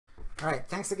All right,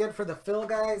 thanks again for the fill,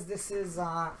 guys. This is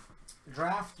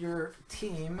Draft Your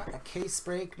Team, a case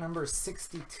break number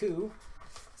 62.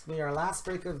 This will be our last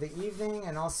break of the evening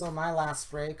and also my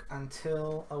last break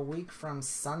until a week from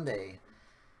Sunday.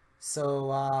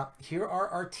 So here are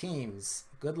our teams.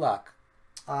 Good luck.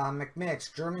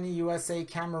 McMitch, Germany, USA,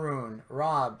 Cameroon.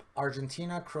 Rob,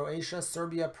 Argentina, Croatia,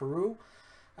 Serbia, Peru.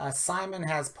 Simon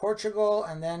has Portugal,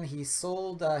 and then he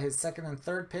sold his second and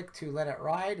third pick to Let It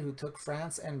Ride, who took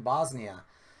France and Bosnia.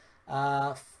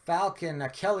 Falcon,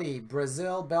 Kelly,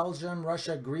 Brazil, Belgium,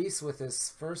 Russia, Greece with his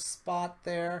first spot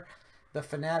there. The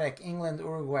Fanatic, England,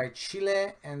 Uruguay,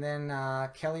 Chile, and then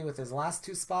Kelly with his last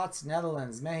two spots,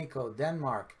 Netherlands, Mexico,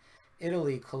 Denmark,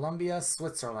 Italy, Colombia,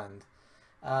 Switzerland.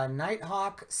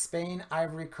 Nighthawk, Spain,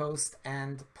 Ivory Coast,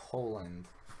 and Poland.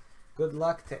 Good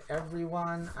luck to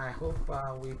everyone. I hope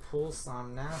we pull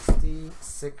some nasty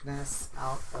sickness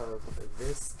out of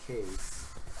this case.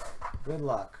 Good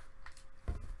luck.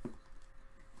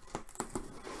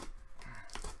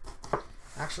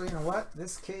 Actually, you know what?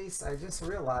 This case, I just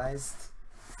realized,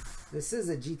 this is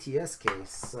a GTS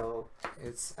case, so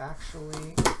it's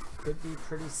actually, could be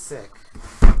pretty sick.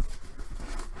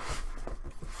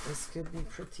 This could be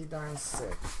pretty darn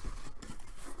sick.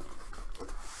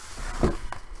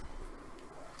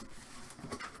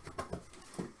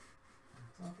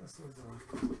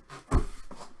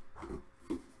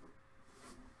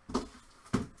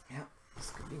 Yeah,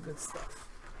 this could be good stuff.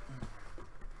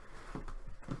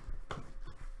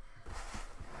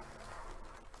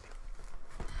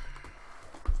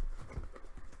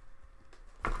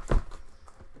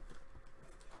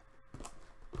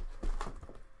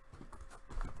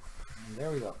 And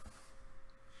there we go.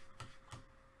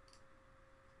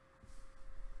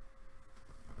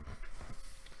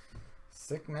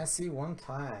 Sick messy one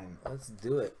time. Let's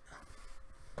do it.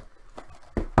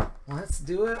 Let's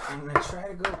do it. I'm going to try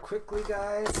to go quickly,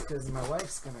 guys, because my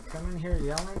wife's going to come in here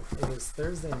yelling. It is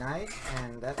Thursday night,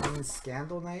 and that means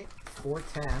Scandal Night,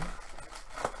 4:10.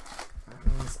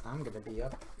 That means I'm going to be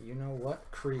up, you know what,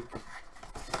 creek.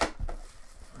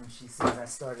 And she says I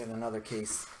started another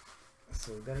case,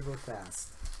 so we better go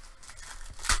fast.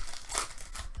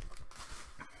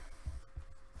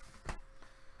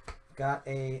 Got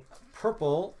a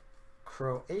purple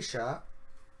Croatia,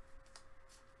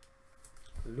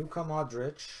 Luka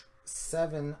Modric,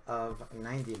 7 of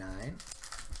 99.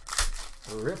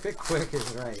 Rip it quick is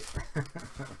right.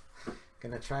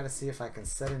 Gonna try to see if I can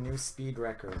set a new speed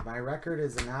record. My record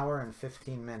is 1 hour and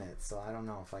 15 minutes, so I don't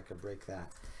know if I could break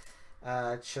that.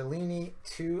 Cellini,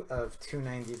 2 of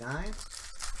 299.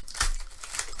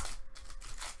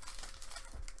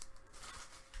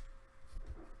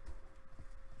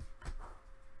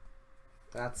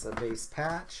 That's a base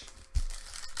patch.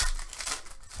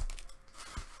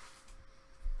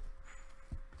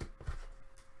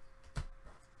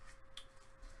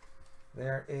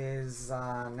 There is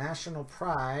National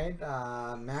Pride,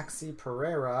 Maxi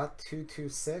Pereira,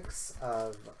 226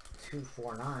 of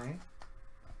 249.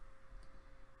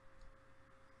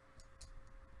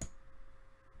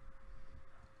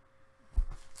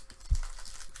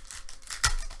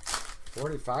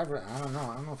 $45, I don't know.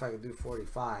 I don't know if I could do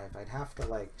 45. I'd have to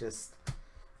like just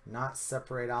not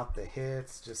separate out the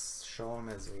hits, just show them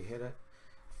as we hit it.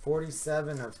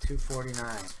 47 of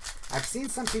 249. I've seen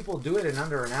some people do it in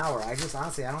under an hour. I just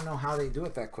honestly, I don't know how they do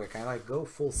it that quick. I like go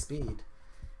full speed.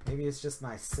 Maybe it's just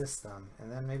my system.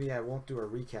 And then maybe I won't do a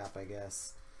recap, I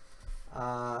guess.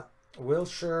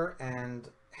 Wilshire and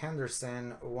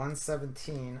Henderson,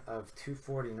 117 of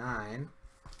 249.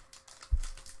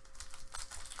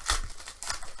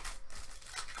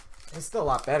 It's still a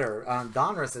lot better.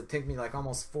 Donruss, it'd take me like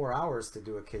almost 4 hours to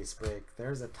do a case break.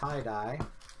 There's a tie-dye.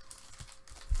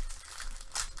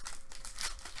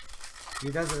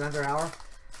 He does it under an hour.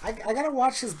 I gotta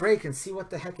watch his break and see what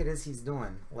the heck it is he's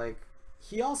doing. Like,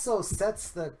 he also sets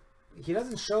the... He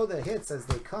doesn't show the hits as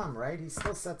they come, right? He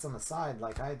still sets them aside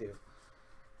like I do.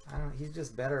 I don't... He's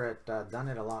just better at done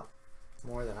it a lot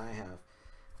more than I have.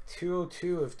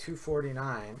 202 of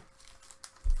 249.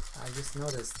 I just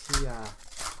noticed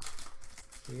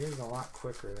he is a lot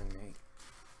quicker than me.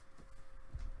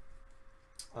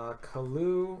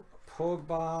 Kalou,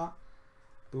 Pogba,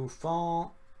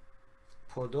 Buffon,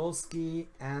 Podolski,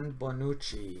 and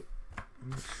Bonucci.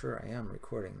 I'm not sure I am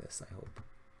recording this, I hope.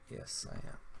 Yes, I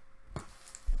am.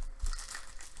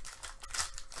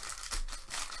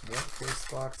 What case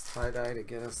box tie-dye to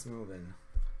get us moving?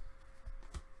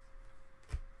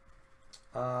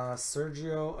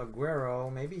 Sergio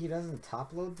Aguero, maybe he doesn't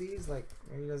top load these, like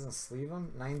maybe he doesn't sleeve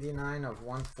them. 99 of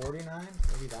 149.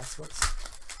 Maybe that's what's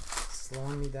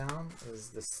slowing me down, is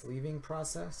the sleeving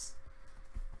process.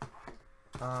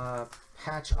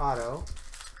 Patch auto.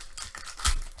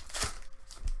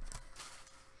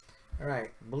 All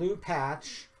right, blue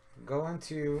patch going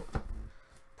to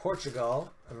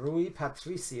Portugal. Rui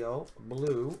Patricio,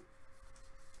 blue.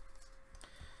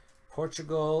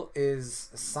 Portugal is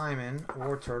Simon,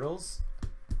 War Turtles.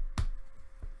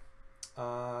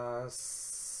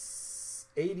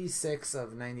 86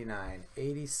 of 99.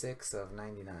 86 of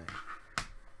 99.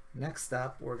 Next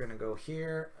up, we're going to go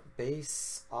here.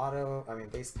 Base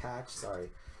patch, sorry.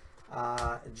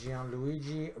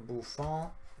 Gianluigi Buffon,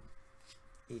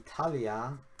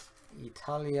 Italia.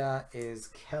 Italia is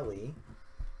Kelly.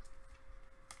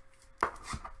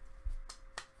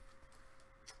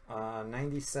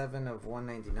 97 of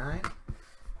 199.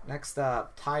 Next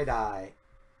up, tie-dye.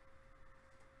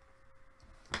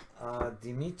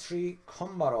 Dmitry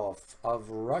Kombarov of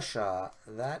Russia.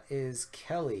 That is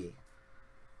Kelly.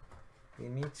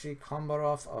 Dmitry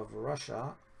Kombarov of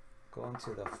Russia. Going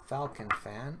to the Falcon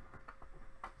fan.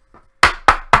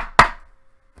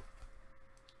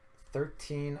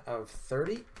 13 of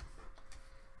 30.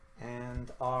 And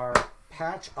our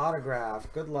patch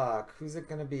autograph. Good luck. Who's it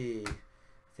going to be?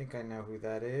 I think I know who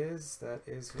that is. That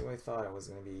is who I thought it was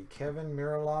going to be. Kevin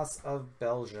Miralos of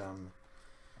Belgium.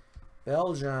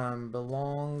 Belgium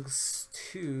belongs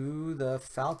to the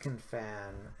Falcon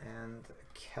fan and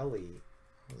Kelly.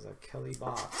 It was a Kelly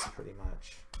box, pretty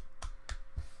much.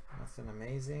 Nothing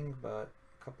amazing, but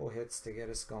a couple hits to get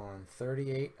us going.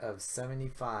 38 of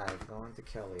 75 going to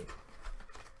Kelly.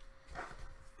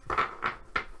 All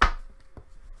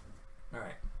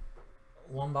right,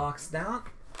 one box down,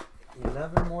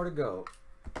 11 more to go.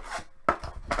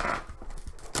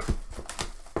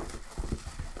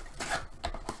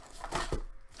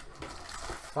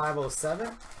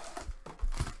 $507.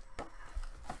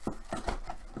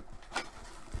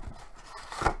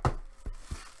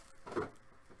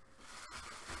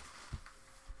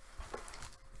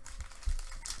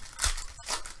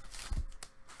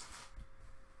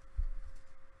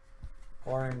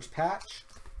 Orange patch.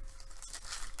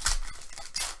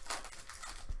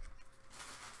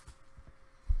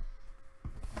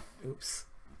 Oops.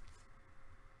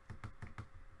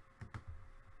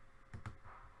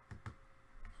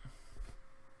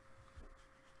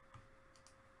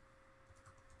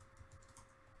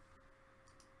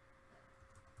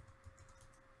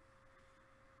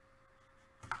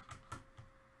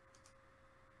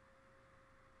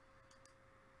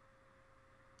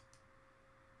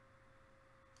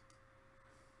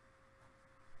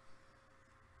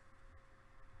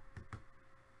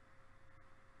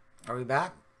 Are we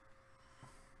back?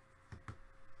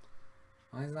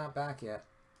 Mine's not back yet.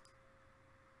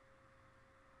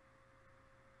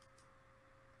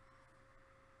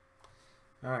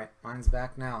 Alright, mine's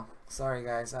back now. Sorry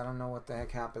guys, I don't know what the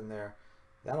heck happened there.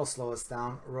 That'll slow us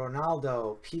down.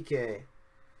 Ronaldo, Piqué,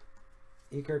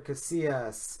 Iker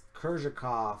Casillas,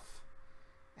 Kurjakov,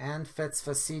 and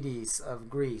Fetsfasidis of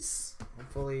Greece.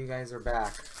 Hopefully you guys are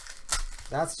back.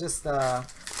 That's just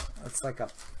it's like a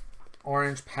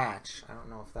orange patch. I don't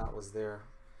know if that was there.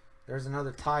 There's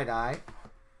another tie-dye.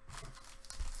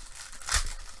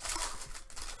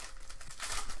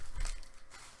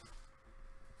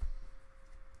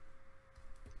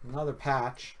 Another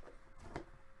patch.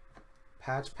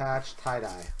 Patch,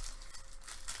 tie-dye.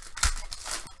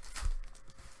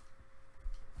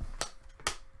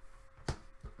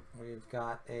 We've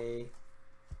got a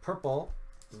purple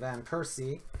Van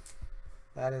Persie.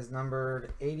 That is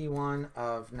numbered 81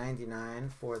 of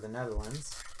 99 for the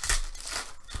Netherlands.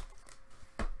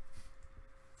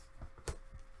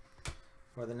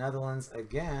 For the Netherlands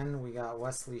again, we got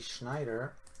Wesley Sneijder,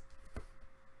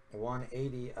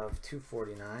 180 of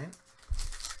 249.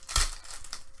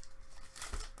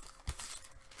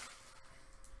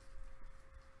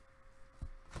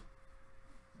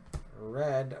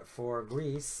 Red for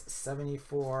Greece,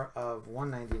 74 of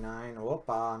 199.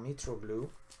 Opa Mitroglou.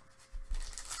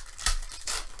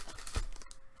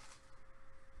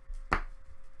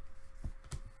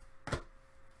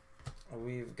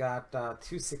 We've got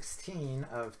 216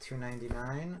 of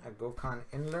 299, a Gökhan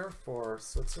Inler for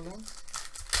Switzerland.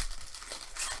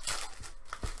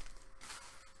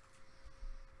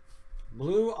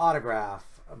 Blue autograph,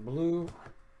 a blue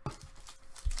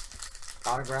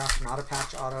autograph, not a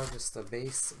patch auto, just a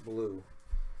base blue.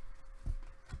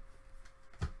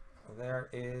 There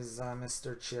is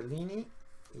Mr. Cialini,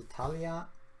 Italia,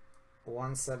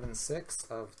 176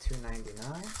 of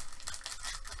 299.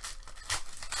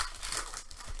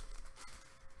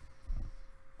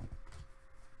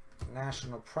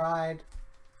 National Pride,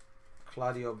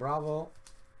 Claudio Bravo,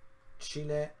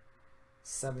 Chile,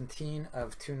 17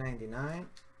 of 299.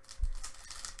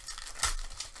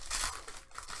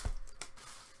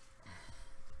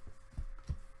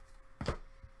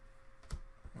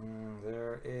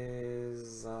 There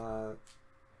is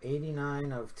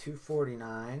 89 of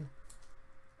 249.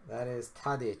 That is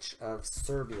Tadic of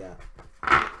Serbia.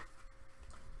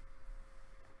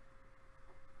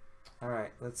 All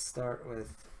right, let's start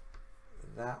with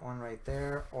that one right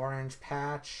there. Orange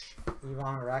patch,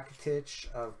 Ivan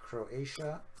Rakitic of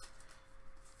Croatia.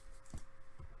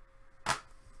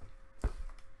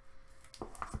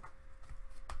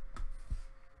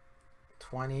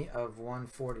 $20 of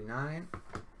 149.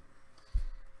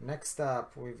 Next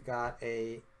up, we've got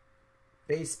a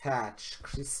base patch,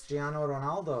 Cristiano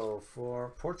Ronaldo for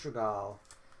Portugal.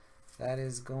 That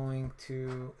is going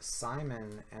to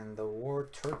Simon and the War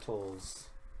Turtles.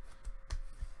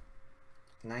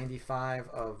 95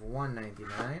 of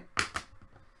 199.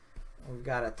 We've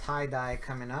got a tie-dye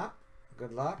coming up.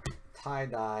 Good luck.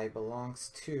 Tie-dye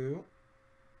belongs to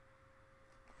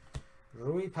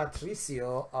Rui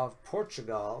Patricio of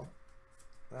Portugal.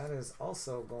 That is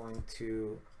also going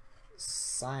to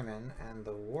Simon and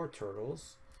the War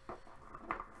Turtles.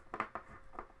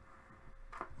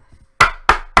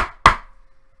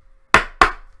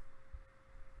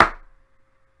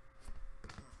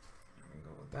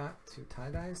 That two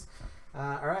tie-dyes.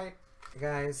 All right,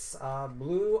 guys,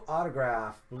 blue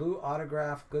autograph,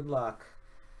 good luck.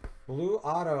 Blue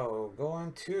auto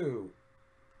going to,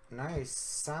 nice,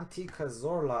 Santi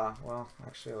Cazorla. Well,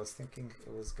 actually I was thinking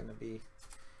it was gonna be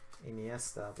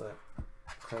Iniesta, but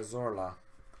Cazorla.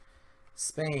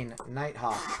 Spain,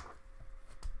 Nighthawk.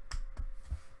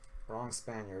 Wrong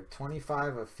Spaniard.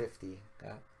 25 of 50. Got,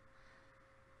 it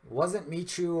wasn't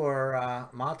Michu or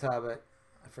Mata, but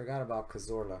I forgot about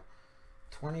Cazorla.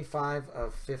 25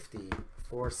 of 50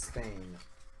 for Spain.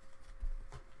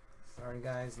 Sorry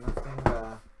guys,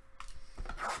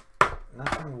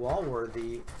 nothing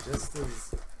wall-worthy, just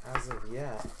as of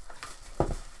yet.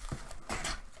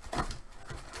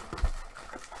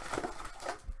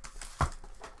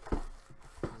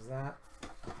 Is that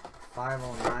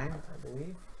 509, I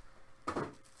believe?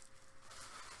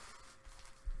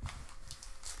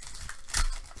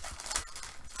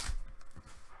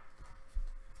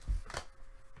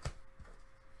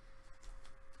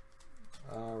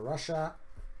 Russia,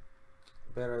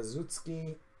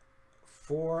 Berezutsky,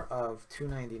 4 of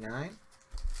 299.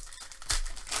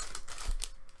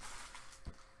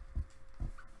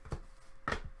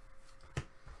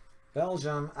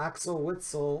 Belgium, Axel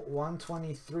Witsel,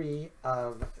 123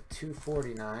 of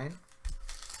 249.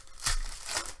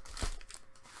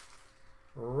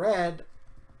 Red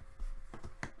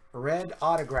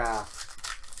autograph.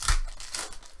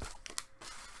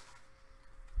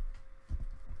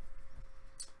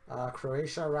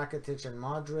 Croatia, Rakitic and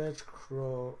Modric,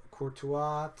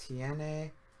 Courtois,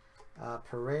 Tiene,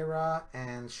 Pereira,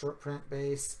 and short print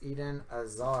base, Eden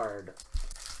Hazard,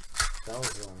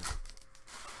 Belgium.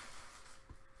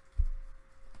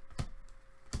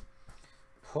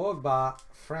 Pogba,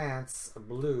 France,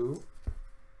 blue,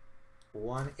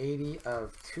 180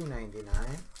 of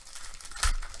 299.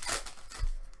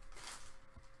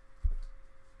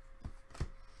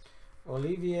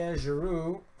 Olivier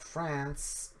Giroud,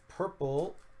 France,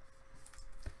 purple,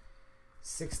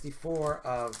 64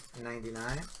 of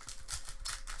 99.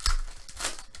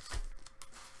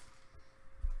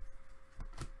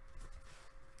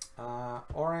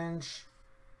 Orange,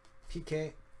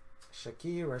 Piqué,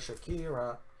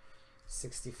 Shakira,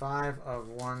 65 of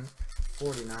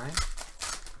 149.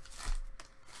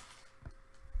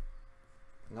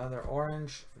 Another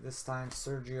orange, this time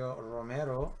Sergio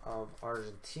Romero of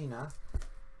Argentina,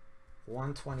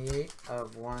 128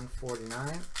 of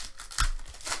 149.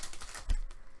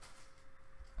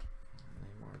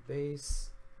 Neymar base.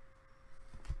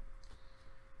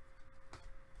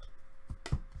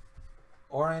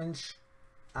 Orange,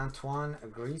 Antoine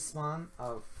Griezmann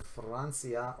of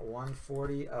Francia,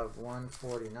 140 of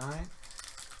 149.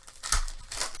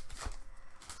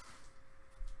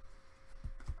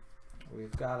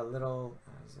 We've got a little,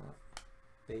 as a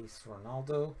base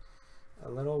Ronaldo, a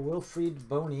little Wilfried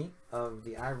Bony of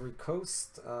the Ivory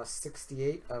Coast,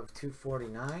 68 of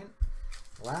 249.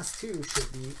 Last two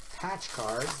should be patch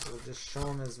cards. We'll just show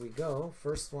them as we go.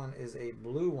 First one is a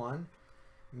blue one.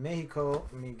 Mexico,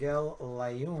 Miguel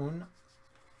Layun,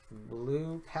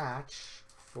 blue patch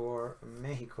for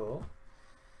Mexico.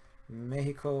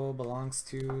 Mexico belongs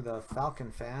to the Falcon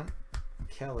fan,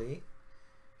 Kelly,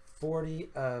 40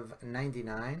 of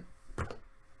 99.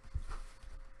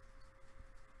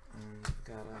 And we've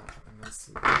got a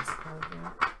Messi base card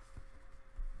there.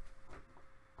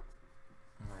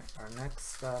 Alright, our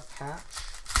next patch.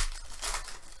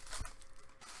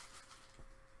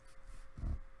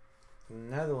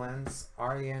 Netherlands,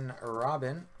 Arjen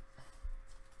Robben,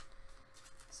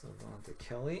 So going to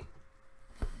Kelly.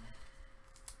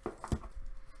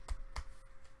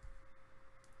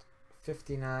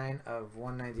 $59 of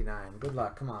 $199. Good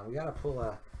luck. Come on. We got to pull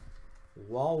a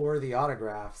wall-worthy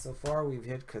autograph. So far, we've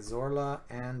hit Cazorla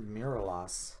and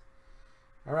Miralas.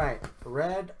 All right.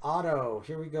 Red auto.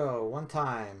 Here we go. One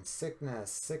time.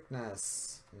 Sickness.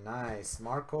 Nice.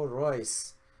 Marco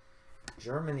Reus.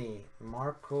 Germany.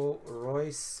 Marco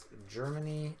Reus.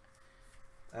 Germany.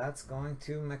 That's going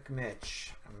to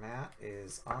McMitch. Matt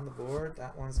is on the board.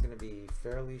 That one's going to be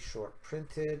fairly short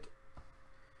printed.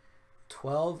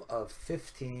 12 of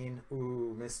 15.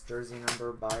 Ooh, missed jersey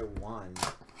number by 1.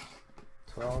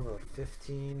 12 of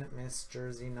 15. Missed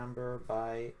jersey number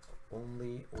by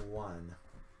only 1.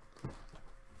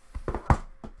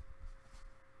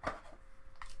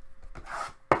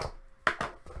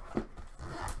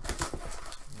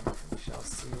 We shall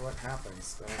see what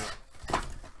happens.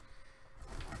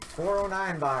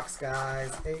 409 box,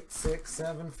 guys.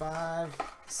 8675.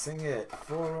 Sing it.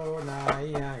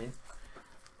 409.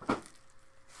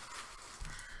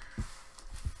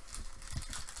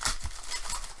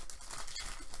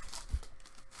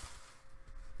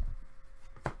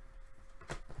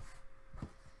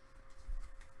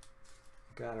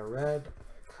 Got a red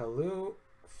Kalu,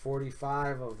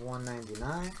 45 of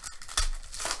 199.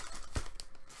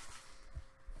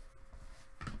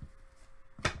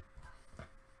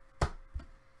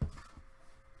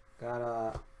 Got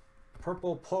a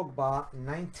purple Pogba,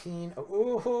 19.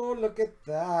 Ooh, look at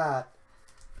that.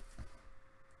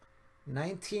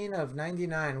 19 of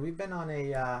 99. We've been on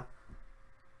a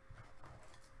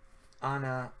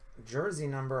jersey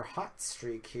number hot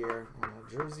streak here. On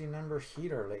a jersey number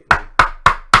heater lately.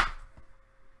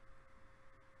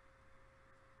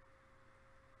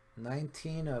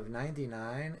 19 of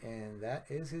 99, and that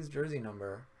is his jersey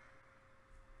number.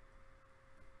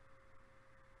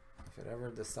 If it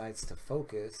ever decides to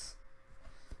focus.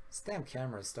 This damn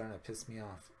camera is starting to piss me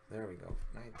off. There we go.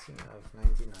 19 of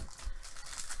 99.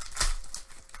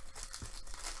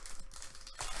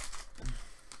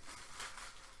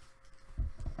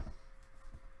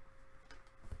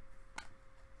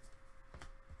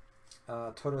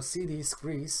 Torosidis,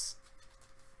 Greece.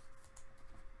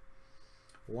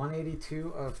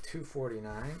 182 of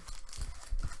 249.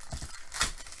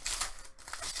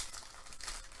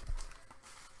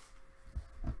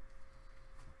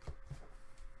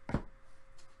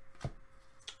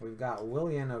 We've got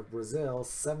Willian of Brazil,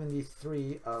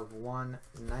 73 of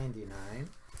 199.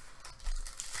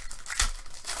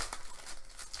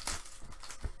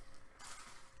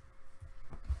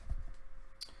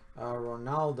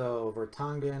 Ronaldo,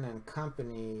 Vertonghen and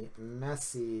company,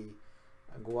 Messi,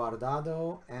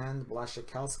 Guardado, and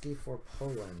Blaszczykowski for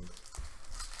Poland.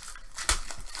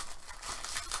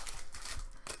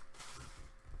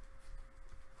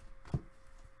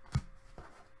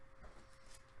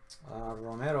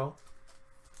 Romero,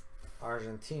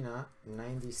 Argentina,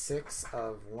 96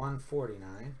 of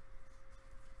 149.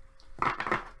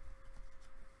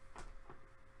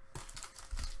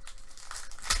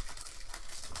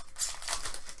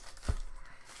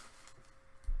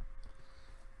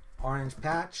 Orange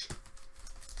patch.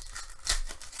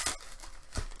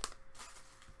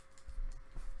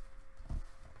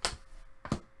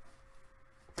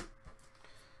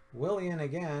 Willian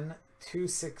again,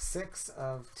 266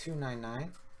 of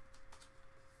 299.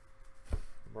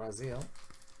 Brazil.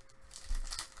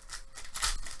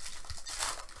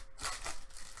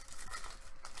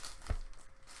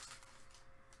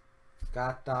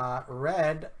 Got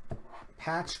red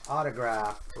patch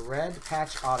autograph. Red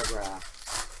patch autograph.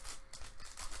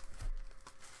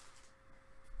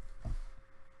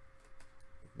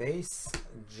 Base,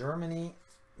 Germany,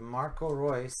 Marco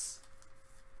Reus.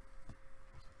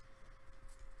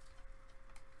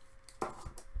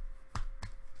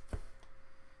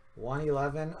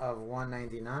 $111 of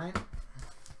 $199.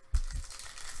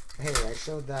 Hey, I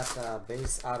showed that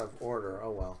base out of order.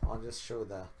 Oh well, I'll just show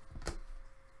the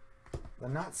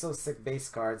not so sick base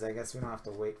cards. I guess we don't have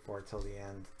to wait for it till the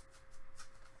end.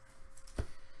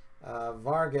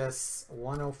 Vargas,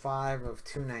 105 of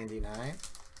 299.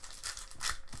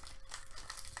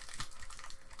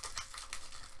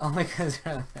 Only because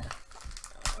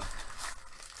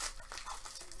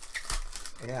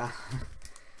yeah,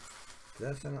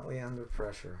 definitely under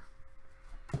pressure.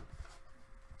 You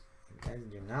guys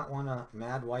do not want a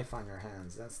mad wife on your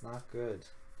hands. That's not good,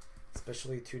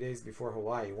 especially 2 days before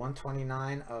Hawaii.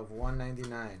 129 of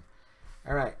 199.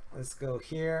 All right, let's go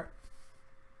here.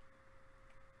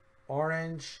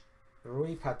 Orange,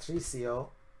 Rui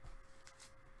Patricio.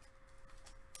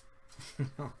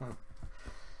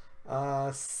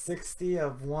 60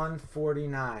 of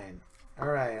 149. All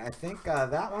right, I think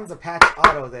that one's a patch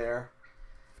auto there.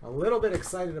 A little bit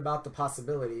excited about the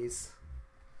possibilities.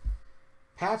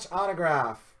 Patch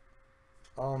autograph.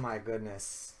 Oh my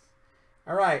goodness.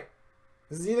 All right,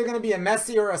 this is either going to be a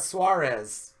Messi or a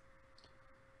Suarez.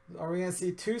 Are we going to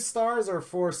see 2 stars or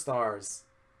 4 stars?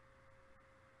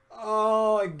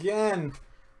 Oh, again,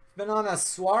 been on a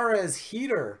Suarez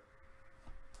heater.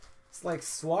 It's like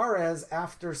Suarez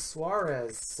after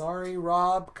Suarez. Sorry,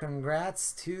 Rob.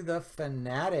 Congrats to the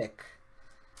Fanatic.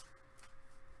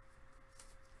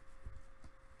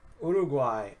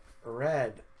 Uruguay,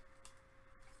 red.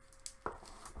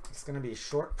 It's going to be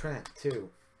short print, too.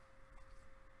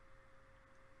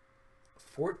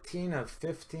 14 of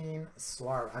 15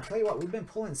 Suarez. I tell you what, we've been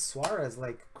pulling Suarez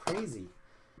like crazy.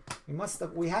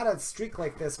 We had a streak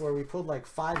like this where we pulled like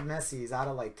 5 Messis out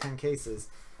of like 10 cases.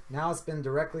 Now it's been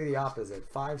directly the opposite.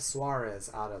 5 Suarez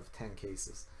out of 10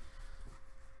 cases.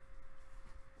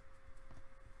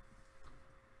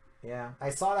 Yeah,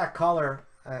 I saw that color.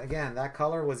 Again, that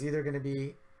color was either going to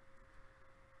be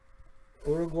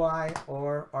Uruguay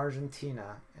or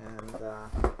Argentina. And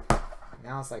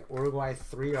now it's like Uruguay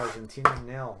 3, Argentina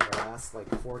 0. The last like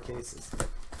 4 cases.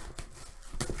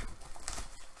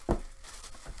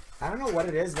 I don't know what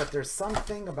it is, but there's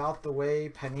something about the way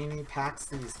Panini packs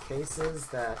these cases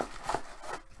that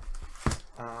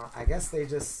I guess they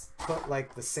just put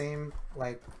like the same,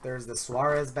 like there's the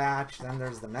Suarez batch, then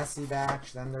there's the Messi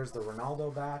batch, then there's the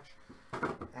Ronaldo batch,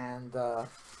 and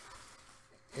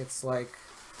it's like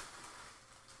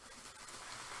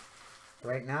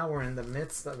right now we're in the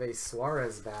midst of a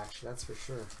Suarez batch, that's for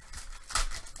sure.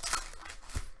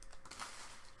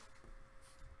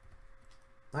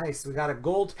 Nice, we got a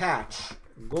gold patch.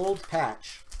 Gold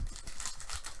patch.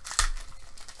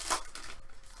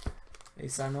 Hey,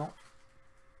 Simon.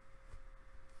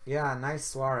 Yeah, nice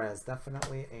Suarez.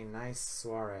 Definitely a nice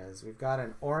Suarez. We've got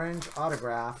an orange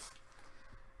autograph.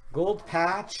 Gold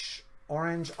patch,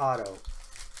 orange auto.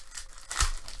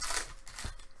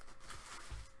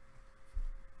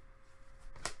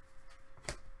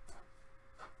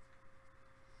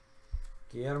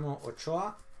 Guillermo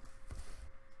Ochoa.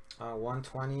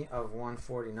 120 of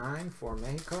 149 for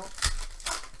Mexico.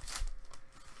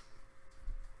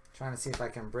 Trying to see if I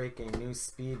can break a new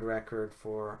speed record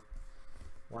for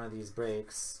one of these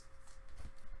breaks.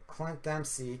 Clint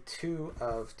Dempsey, 2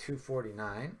 of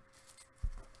 249.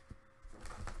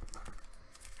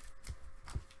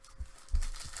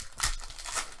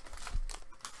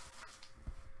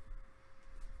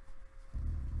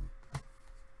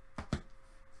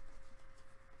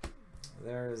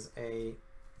 There's a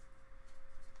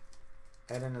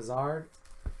Eden Hazard,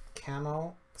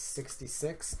 camo,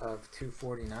 66 of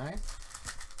 249.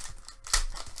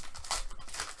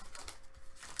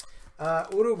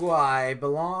 Uruguay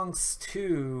belongs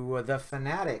to the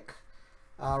Fanatic.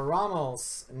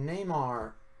 Ramos,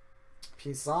 Neymar,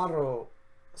 Pizarro,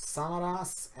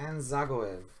 Samaras, and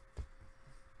Zagoev.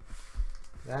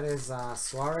 That is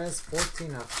Suarez,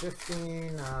 14 of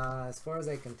 15. As far as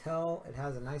I can tell, it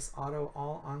has a nice auto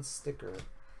all on sticker.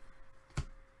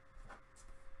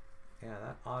 Yeah,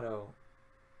 that auto,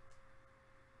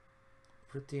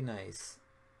 pretty nice.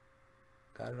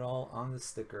 Got it all on the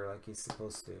sticker like he's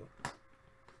supposed to.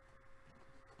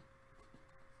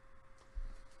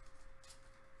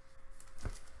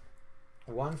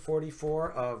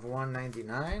 $144 of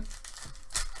 $199.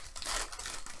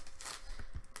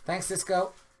 Thanks,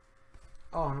 Cisco.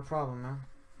 Oh, no problem, man.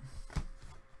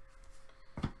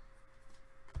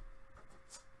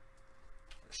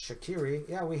 Shaqiri,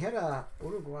 yeah, we hit a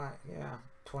Uruguay, yeah,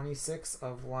 26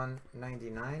 of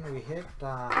 199. We hit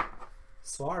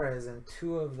Suarez in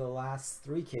 2 of the last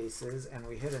 3 cases, and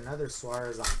we hit another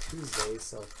Suarez on Tuesday,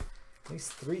 so at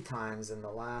least 3 times in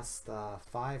the last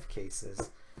 5 cases.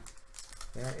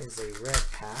 There is a red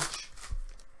patch.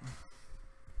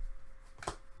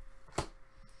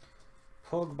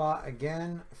 Pogba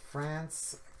again,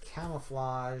 France,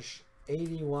 camouflage,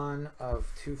 81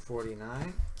 of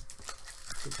 249.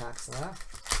 2 packs left.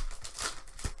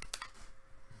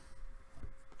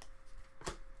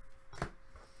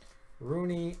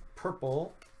 Rooney,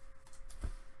 purple,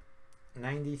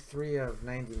 93 of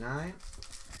 99.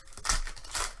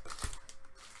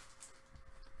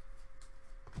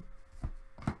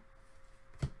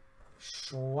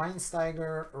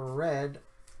 Schweinsteiger, red,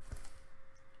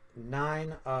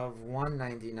 9 of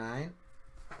 199.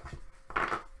 All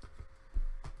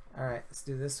right, let's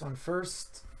do this one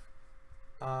first.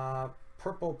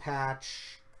 Purple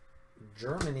patch,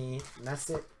 Germany,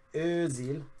 Mesut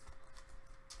Özil.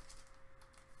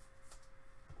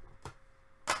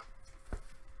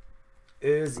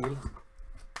 Özil,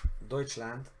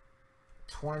 Deutschland,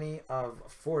 20 of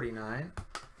 49.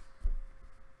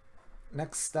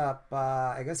 Next up,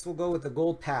 I guess we'll go with the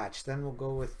gold patch. Then we'll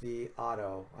go with the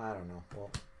auto. I don't know. Well,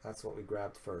 that's what we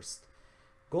grabbed first.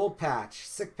 Gold patch,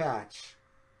 sick patch.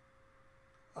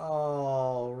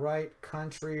 Oh, right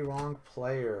country, wrong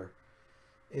player.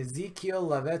 Ezekiel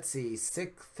Lavezzi,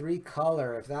 sick 3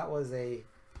 color. If that was a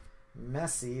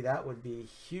Messi, that would be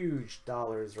huge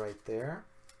dollars right there.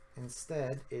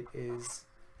 Instead, it is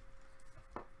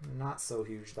not so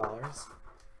huge dollars.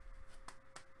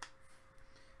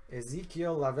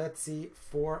 Ezekiel Lavezzi,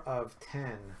 4 of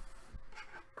 10.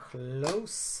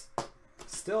 Close.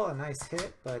 Still a nice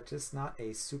hit, but just not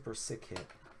a super sick hit.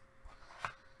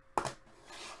 Put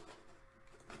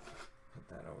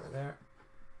that over there.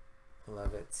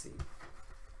 Lavezzi.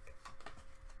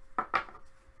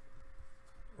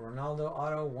 Ronaldo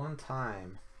auto 1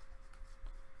 time.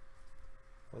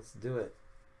 Let's do it.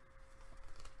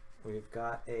 We've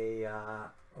got a,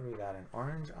 what do we got? An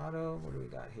orange auto? What do we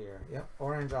got here? Yep,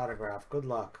 orange autograph. Good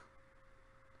luck.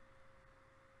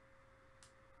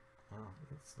 Wow,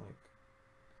 it's like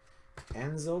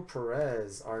Enzo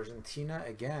Perez, Argentina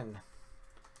again.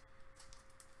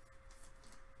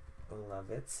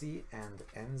 Lavezzi and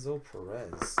Enzo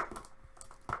Perez.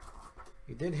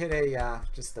 You did hit a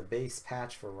just a base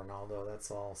patch for Ronaldo.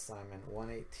 That's all, Simon.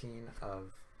 118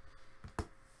 of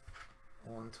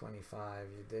 125.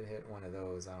 You did hit one of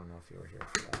those. I don't know if you were here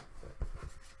for that,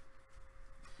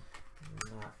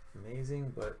 but not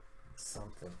amazing, but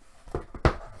something.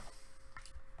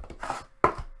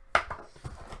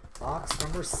 Box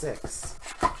number 6.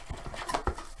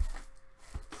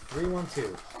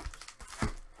 312.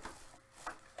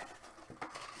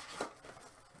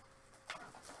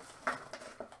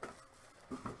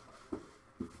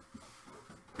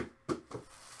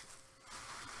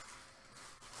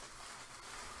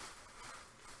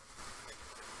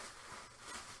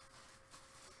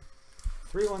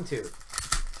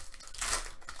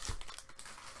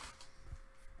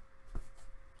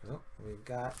 Oh, we've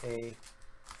got a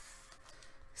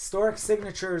Historic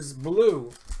Signatures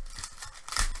blue.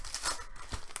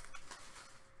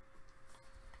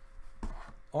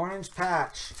 Orange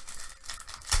patch.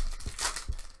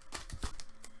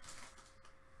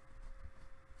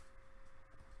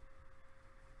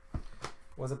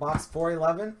 Was it box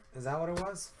 411? Is that what it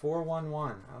was?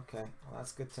 411. Okay, well,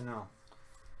 that's good to know.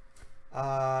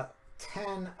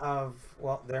 10 of,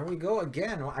 well, there we go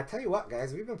again. Well, I tell you what,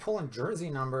 guys, we've been pulling jersey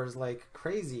numbers like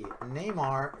crazy.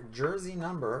 Neymar jersey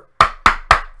number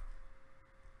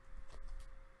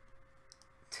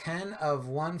 10 of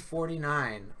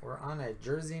 149. We're on a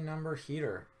jersey number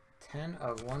heater. 10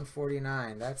 of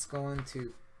 149. That's going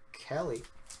to Kelly.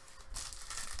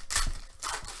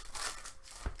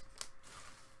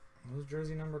 Those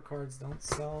jersey number cards don't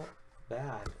sell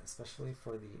bad, especially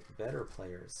for the better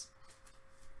players.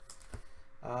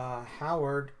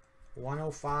 Howard,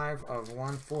 105 of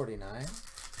 149.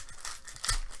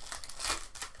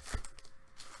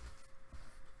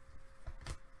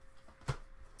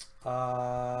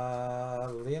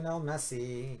 Lionel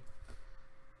Messi,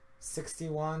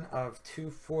 61 of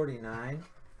 249.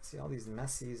 See all these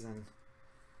Messis and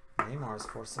Neymars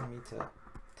forcing me to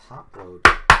top load.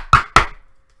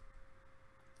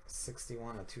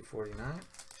 61 of 249.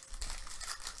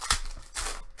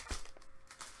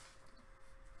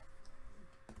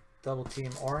 Double team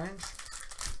orange.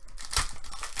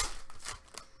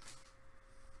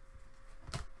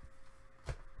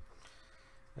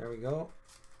 There we go.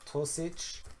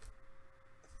 Tosic,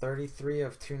 33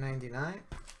 of 299.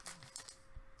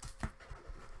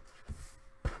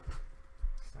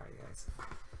 Sorry guys,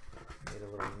 made a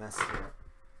little mess here.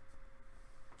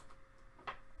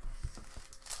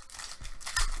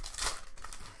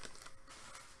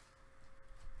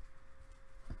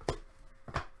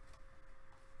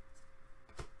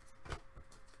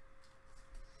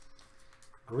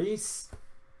 Greece,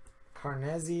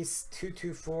 Carnezis,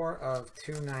 224 of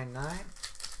 299.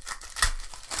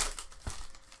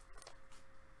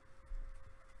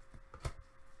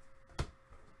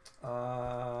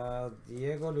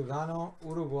 Diego Lugano,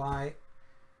 Uruguay,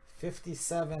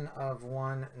 57 of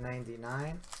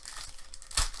 199.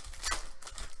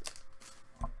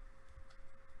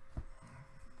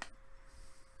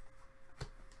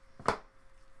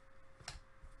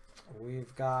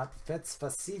 We've got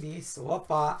Fitzfasidis,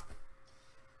 Wopa,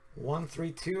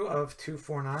 132 of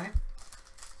 249.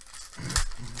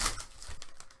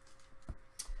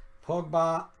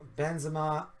 Pogba,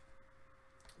 Benzema,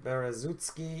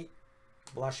 Berezutski,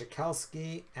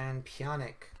 Blaszczykowski, and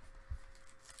Pjanic.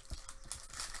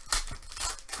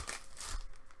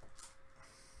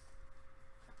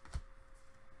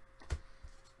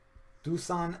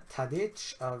 Dusan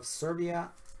Tadic of Serbia,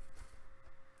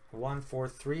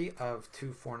 143 of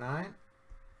 249.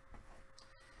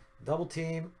 Double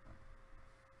team,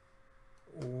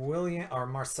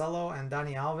 Marcelo and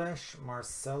Dani Alves.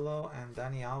 Marcelo and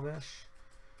Dani Alves.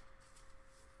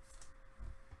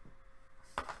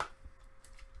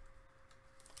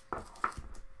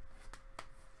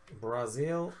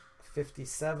 Brazil,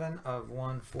 57 of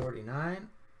 149.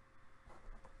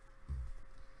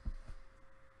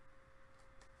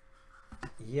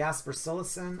 Jasper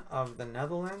Cillessen of the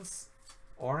Netherlands,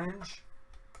 orange.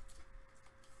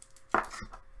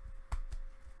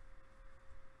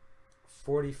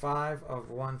 .45 of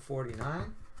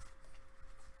 149.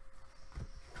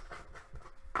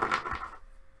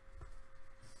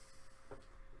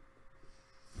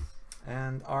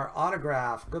 And our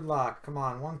autograph, good luck, come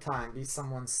on, one time, be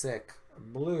someone sick.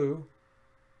 Blue,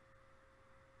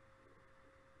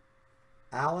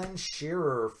 Alan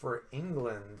Shearer for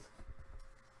England.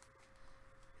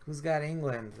 Who's got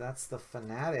England? That's the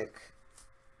Fanatic.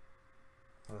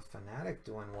 The Fanatic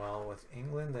doing well with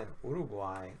England and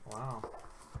Uruguay. Wow.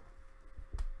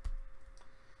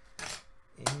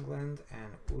 England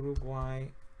and Uruguay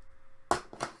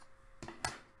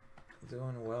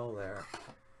doing well there.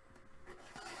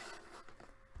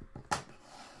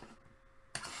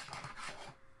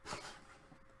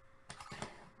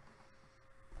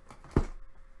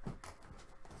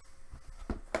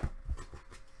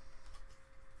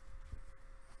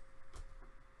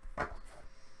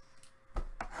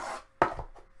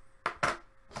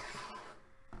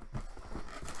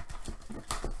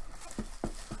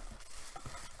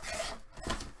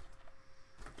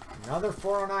 Another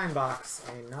 409 box.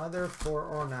 Another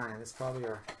 409. This is probably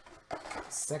our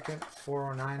second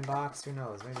 409 box. Who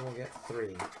knows? Maybe we'll get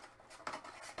 3.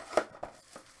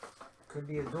 Could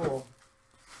be a duel.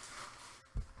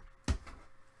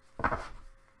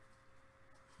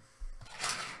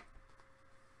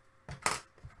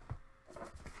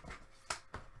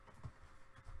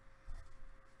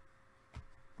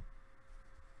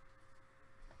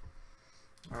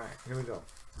 All right, here we go.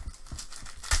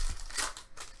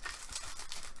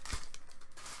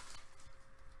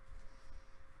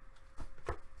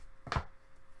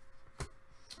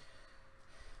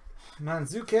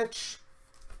 Mandzukic,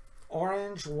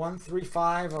 orange,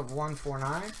 135 of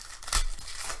 149.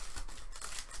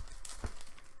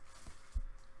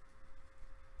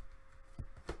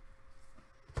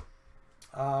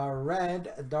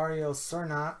 Red, Dario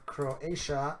Srna,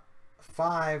 Croatia,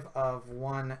 5 of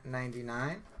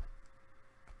 199.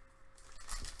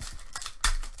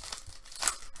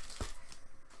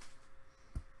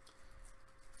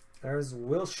 There's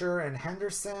Wilshire and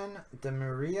Henderson, Di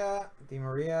Maria,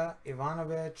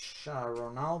 Ivanovic,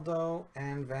 Ronaldo,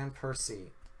 and Van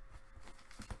Persie.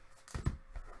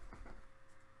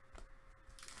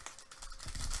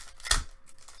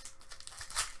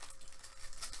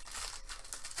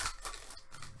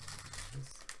 These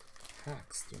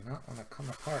packs do not want to come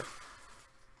apart.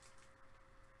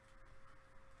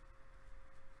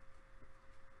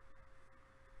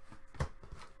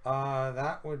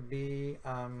 That would be,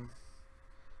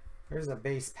 here's a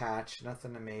base patch,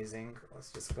 nothing amazing.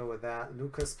 Let's just go with that.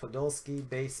 Lukas Podolski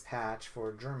base patch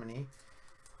for Germany.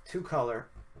 2 color.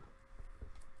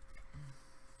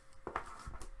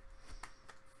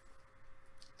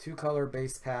 Two color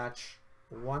base patch.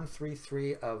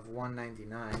 133 of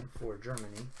 199 for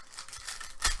Germany.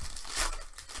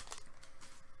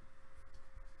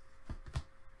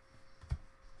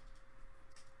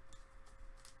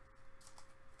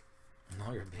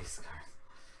 All your base cards.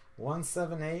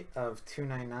 178 of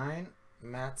 299,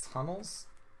 Mats Hummels.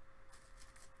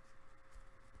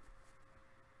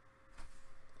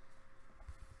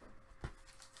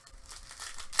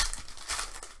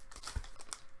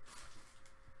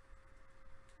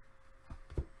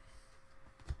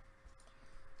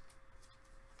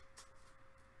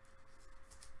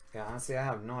 Yeah, honestly, I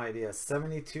have no idea.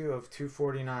 72 of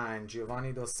 249,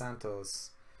 Giovanni Dos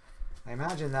Santos. I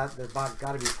imagine that they've got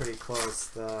to be pretty close.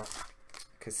 The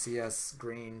Casillas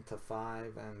green to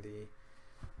 5 and the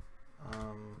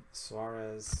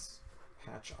Suarez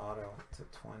patch auto to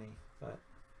 20. But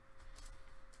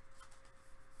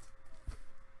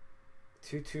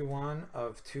 221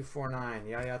 of 249,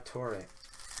 Yaya Toure.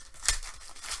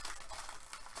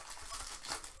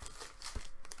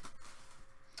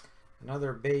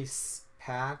 Another base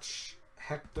patch,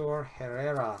 Hector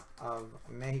Herrera of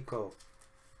Mexico.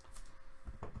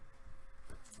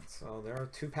 So there are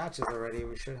 2 patches already.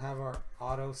 We should have our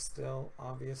auto still,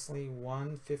 obviously.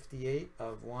 158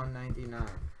 of 199.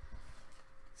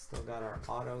 Still got our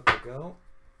auto to go.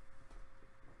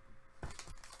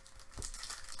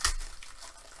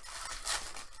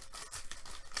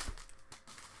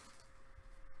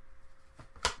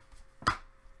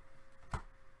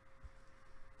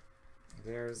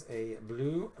 There's a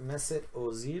blue Mesut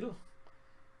Ozil,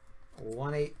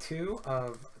 182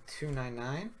 of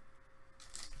 299.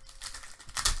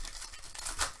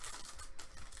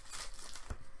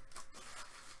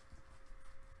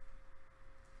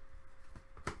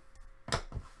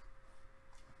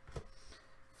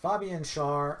 Fabian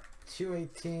Schär,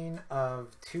 218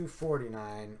 of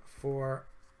 249 for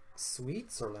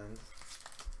Switzerland.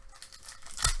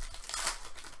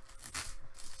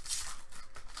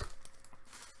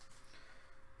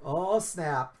 Oh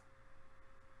snap.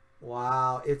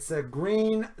 Wow, it's a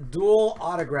green dual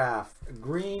autograph.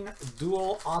 Green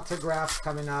dual autograph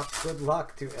coming up. Good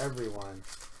luck to everyone.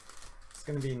 It's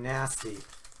going to be nasty.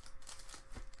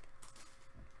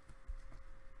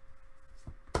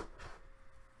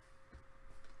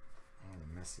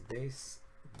 Messy base.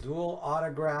 Dual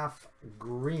autograph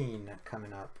green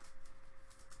coming up.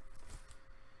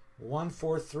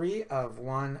 143 of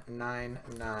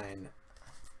 199.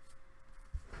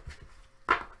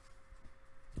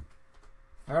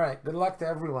 All right, good luck to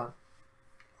everyone.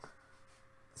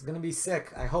 It's going to be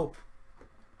sick, I hope.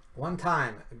 One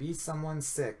time, be someone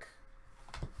sick.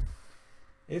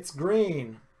 It's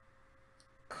green.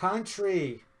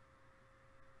 Country.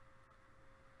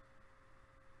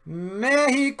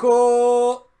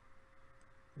 Mexico.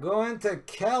 Going to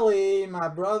Kelly, my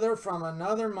brother from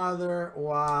another mother.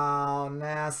 Wow,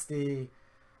 nasty.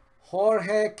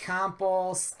 Jorge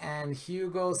Campos and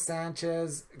Hugo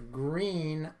Sanchez,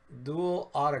 green dual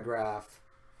autograph.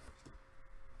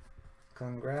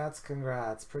 Congrats,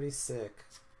 congrats. Pretty sick.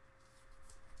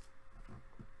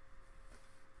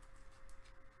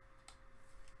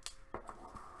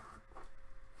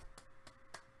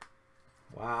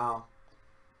 Wow.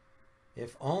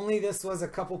 If only this was a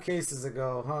couple cases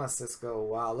ago, huh, Cisco?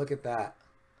 Wow, look at that.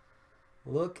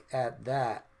 Look at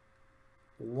that.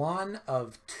 1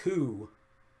 of 2.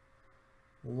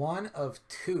 1 of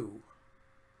 2.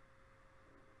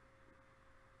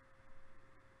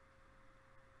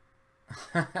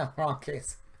 Wrong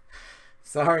case.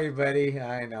 Sorry, buddy.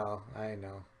 I know. I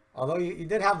know. Although you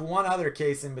did have one other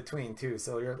case in between too,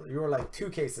 so you were like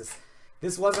 2 cases.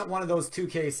 This wasn't one of those 2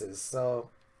 cases, so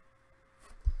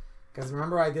because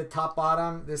remember I did top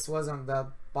bottom. This wasn't the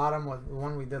bottom. The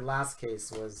one we did last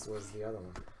case was the other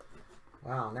one.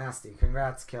 Wow, nasty.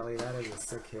 Congrats, Kelly. That is a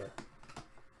sick hit.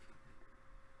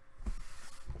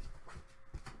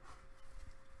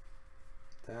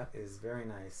 That is very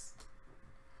nice.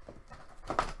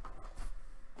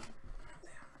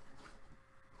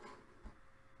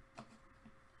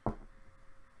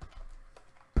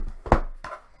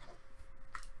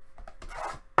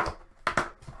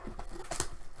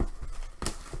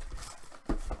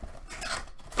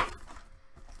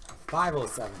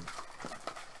 $507.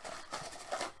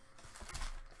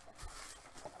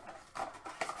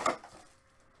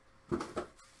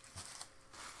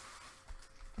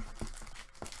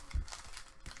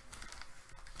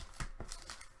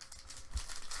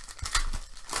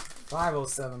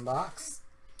 $507 box.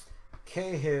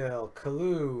 Cahill,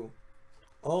 Kalu,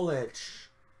 Olich,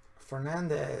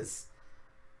 Fernandez,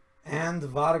 and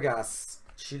Vargas,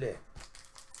 Chile.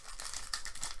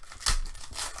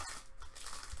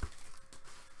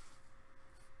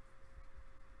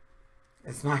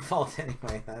 It's my fault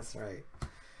anyway, that's right.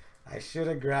 I should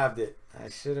have grabbed it. I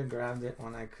should have grabbed it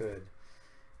when I could.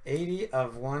 80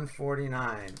 of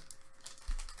 149.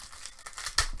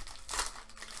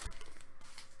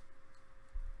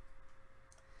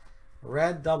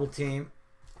 Red double team.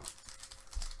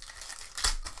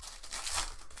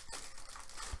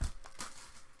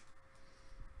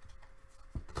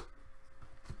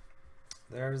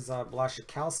 There's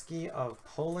Blaszczykowski of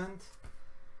Poland.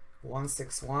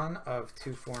 161 of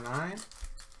 249.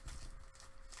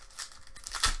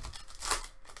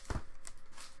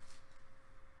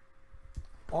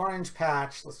 Orange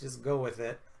patch, let's just go with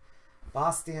it.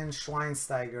 Bastian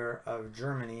Schweinsteiger of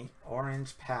Germany,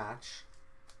 orange patch.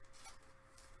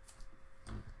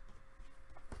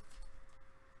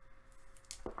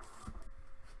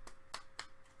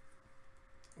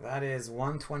 That is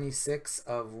 126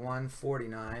 of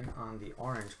 149 on the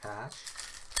orange patch.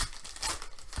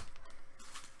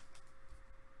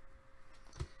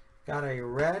 Got a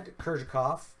red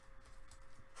Kurjakov,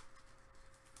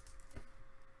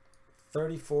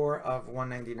 34 of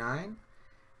 199,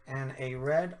 and a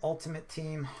red Ultimate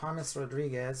Team James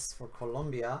Rodriguez for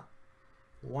Colombia,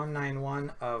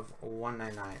 191 of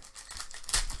 199.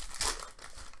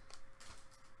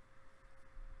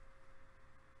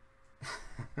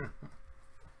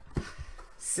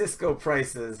 Cisco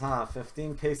prices, huh?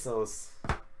 15 pesos.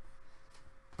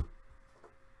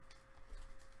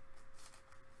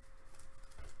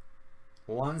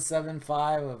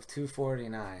 175 of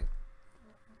 249.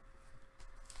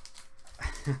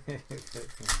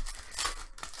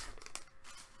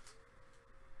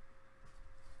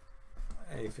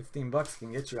 Hey, 15 bucks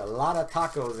can get you a lot of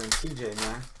tacos in TJ,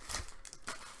 man.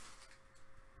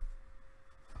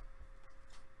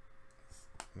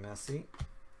 Messi.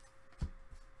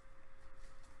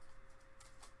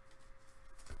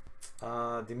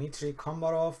 Dmitry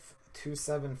Kombarov,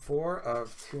 274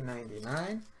 of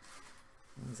 299.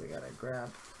 Means I gotta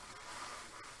grab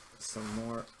some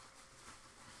more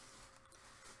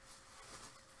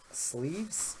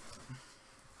sleeves.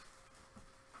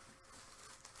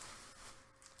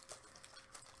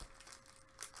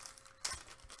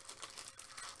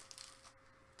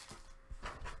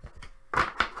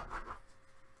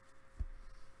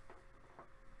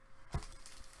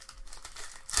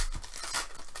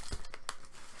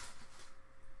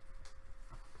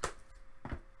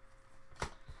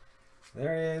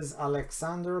 There is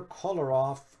Alexander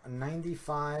Kolarov,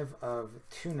 95 of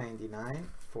 299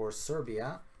 for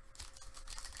Serbia.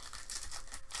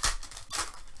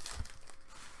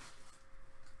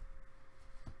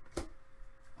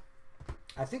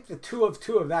 I think the 2 of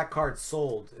 2 of that card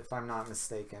sold, if I'm not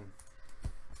mistaken.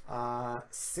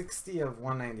 60 of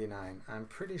 199. I'm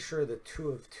pretty sure the 2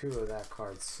 of 2 of that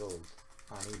card sold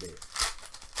on eBay.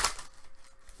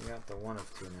 You got the 1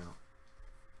 of 2 now.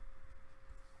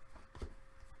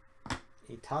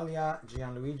 Italia,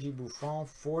 Gianluigi Buffon,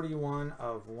 41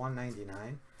 of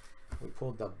 199. We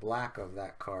pulled the black of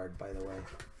that card, by the way.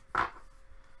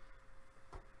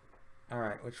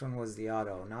 Alright, which one was the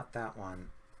auto? Not that one.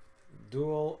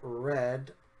 Dual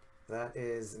red. That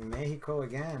is Mexico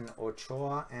again.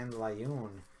 Ochoa and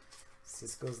Layun.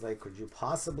 Cisco's like, could you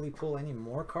possibly pull any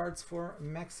more cards for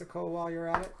Mexico while you're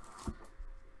at it?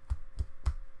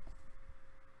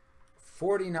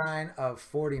 49 of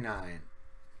 49.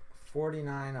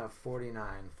 49 of 49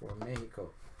 for Mexico.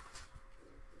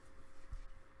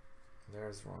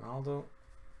 There's Ronaldo.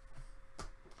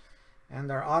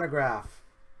 And our autograph.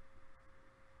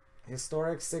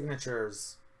 Historic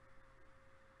signatures.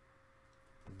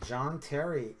 John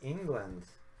Terry, England.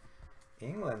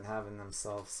 England having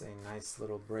themselves a nice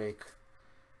little break.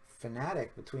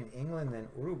 Fanatic between England and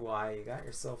Uruguay. You got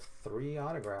yourself 3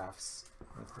 autographs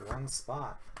with 1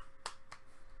 spot.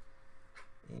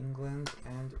 England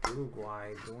and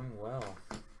Uruguay doing well.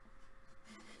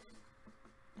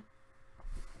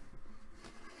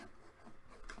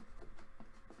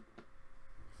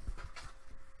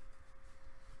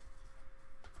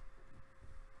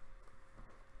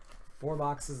 Four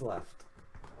boxes left.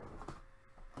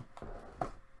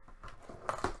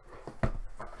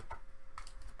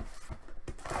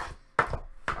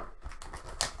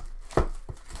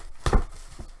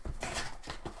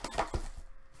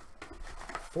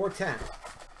 $4.10.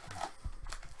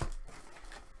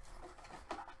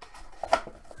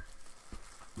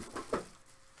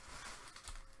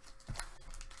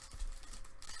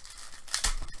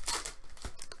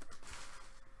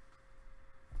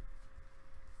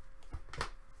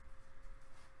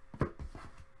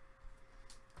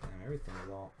 Everything is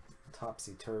all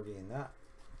topsy-turvy in that.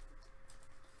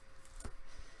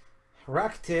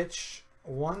 Rakitic,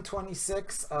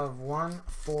 126 of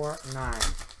 149.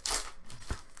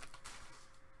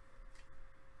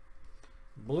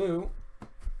 Blue.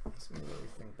 Let's move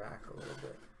everything back a little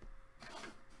bit.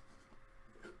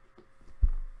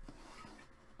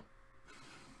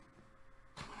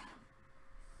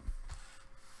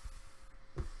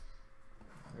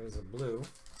 There's a blue.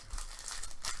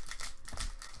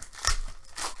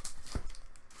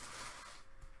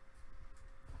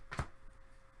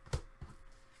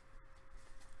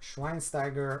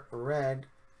 Schweinsteiger red,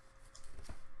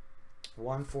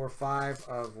 145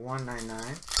 of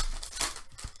 199.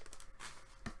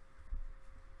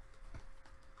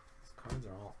 These cards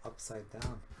are all upside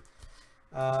down.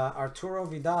 Arturo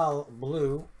Vidal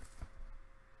blue,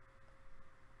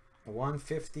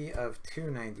 150 of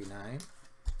 299.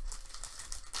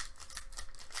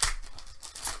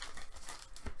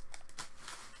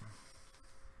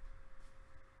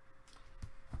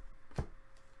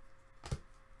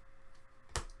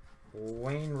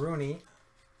 Wayne Rooney,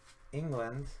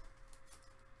 England,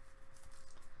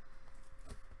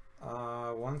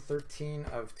 113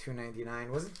 of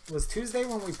 299. Was Tuesday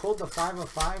when we pulled the 5 of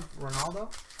 5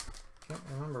 Ronaldo? Can't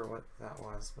remember what that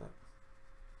was, but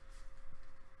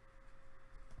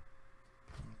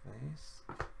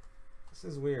this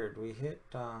is weird. We hit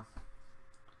a.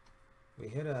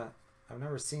 I've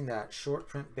never seen that short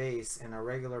print base in a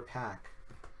regular pack.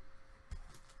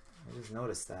 I just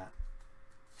noticed that.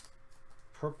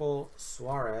 Purple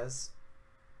Suarez,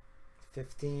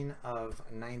 15 of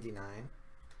 99.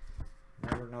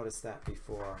 Never noticed that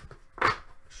before.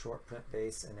 Short print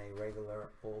base in a regular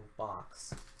old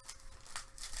box.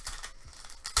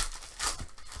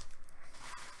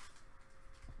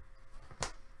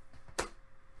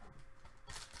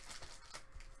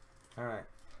 All right,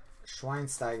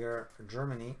 Schweinsteiger,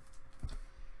 Germany,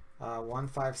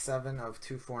 157 of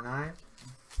 249.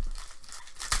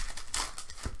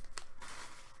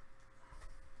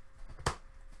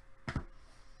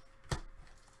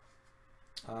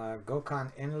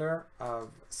 Gökhan Inler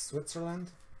of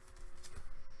Switzerland,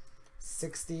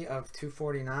 60 of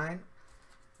 249.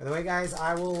 By the way, guys,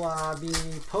 I will be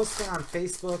posting on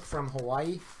Facebook from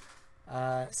Hawaii.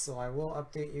 So I will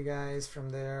update you guys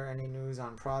from there. Any news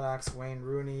on products? Wayne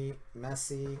Rooney,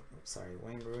 Messi,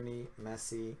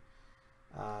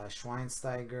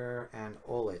 Schweinsteiger, and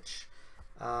Olic.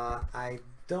 I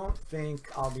don't think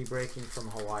I'll be breaking from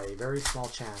Hawaii. Very small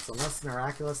chance. Unless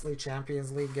miraculously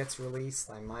Champions League gets released,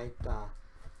 I might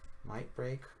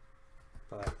break.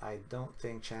 But I don't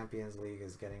think Champions League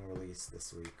is getting released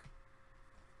this week.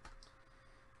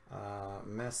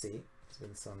 Messi. There's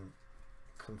been some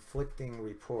conflicting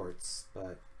reports,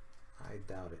 but I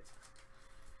doubt it.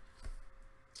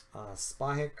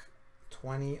 Spahik,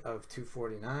 20 of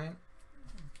 249.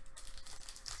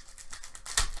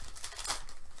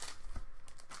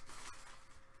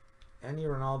 Any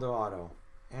Ronaldo auto.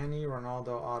 Any Ronaldo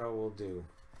auto will do.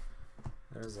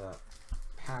 There's a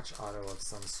patch auto of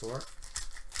some sort.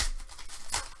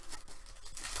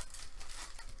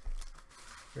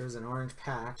 Here's an orange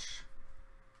patch.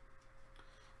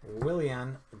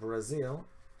 Willian, Brazil.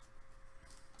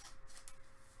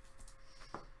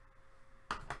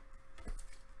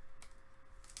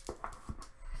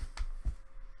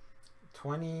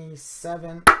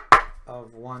 $27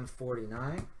 of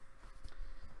 149.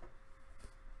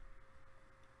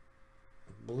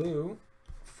 Blue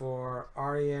for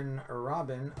Arjen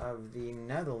Robben of the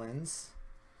Netherlands.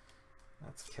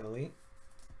 That's Kelly.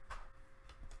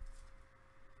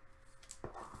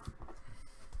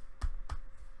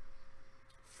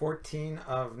 $14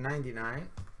 of 99.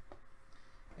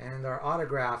 And our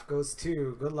autograph goes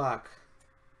to, good luck,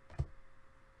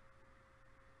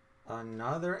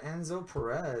 another Enzo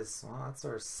Perez. Wow, that's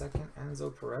our second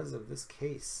Enzo Perez of this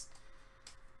case.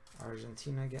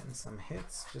 Argentina getting some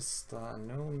hits, just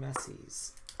no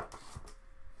Messis.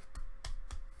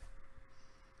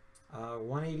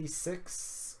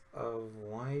 186 of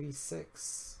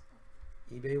 186.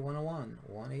 eBay 101.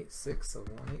 186 of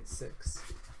 186.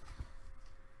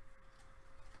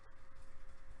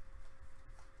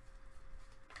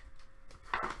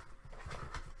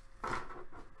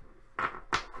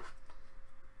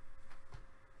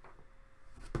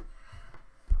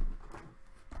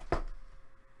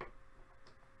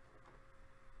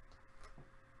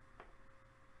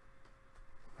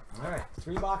 All right,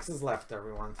 3 boxes left,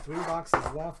 everyone. 3 boxes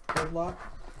left. Good luck.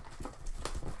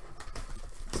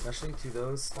 Especially to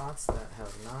those spots that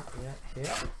have not yet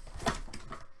hit.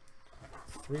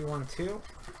 312.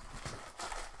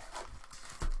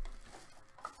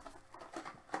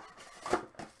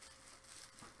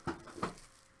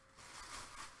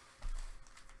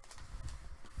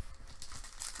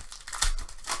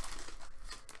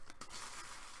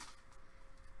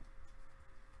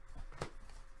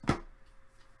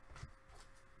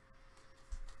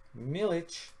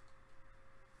 Milic,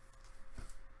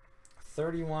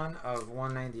 31 of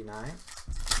 199.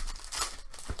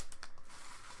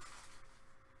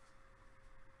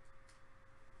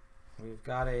 We've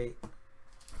got a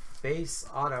base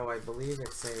auto. I believe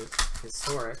it's a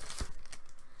historic.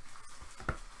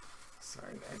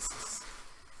 Sorry guys, this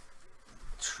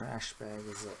trash bag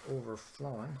is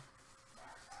overflowing.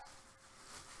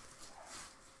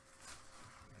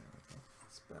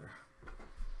 That's better.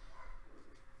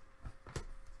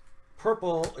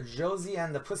 Purple, Josie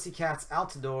and the Pussycats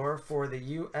Outdoor for the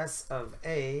US of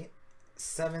A,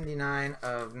 79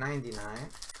 of 99.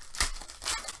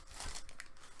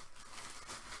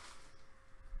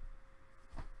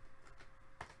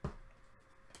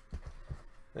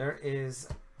 There is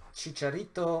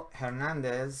Chicharito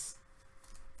Hernandez,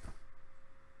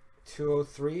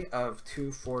 203 of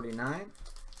 249.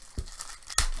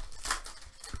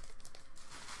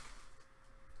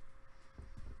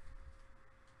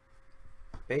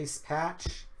 Base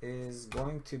patch is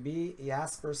going to be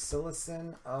Jasper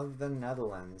Cillessen of the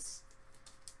Netherlands.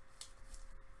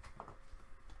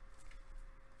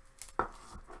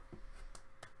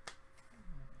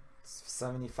 It's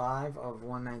 75 of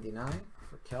 199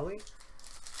 for Kelly.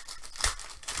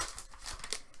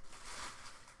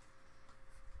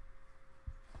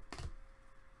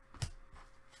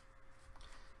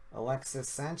 Alexis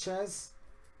Sanchez,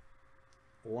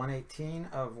 118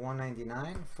 of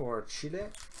 199 for Chile.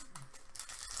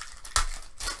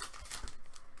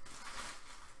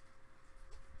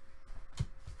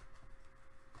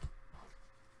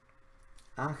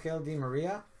 Angel Di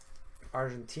Maria,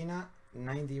 Argentina,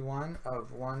 91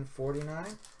 of 149.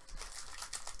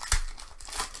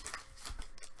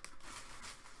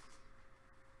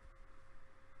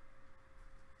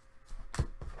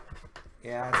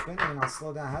 Yeah, it's been,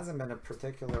 slow down. It hasn't been a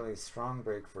particularly strong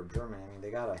break for Germany. I mean, they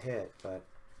got a hit, but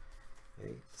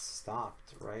they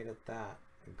stopped right at that.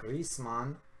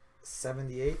 Griezmann,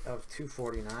 78 of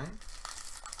 249.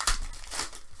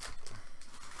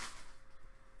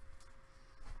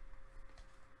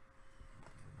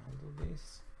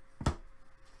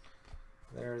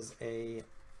 There's a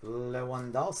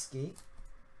Lewandowski.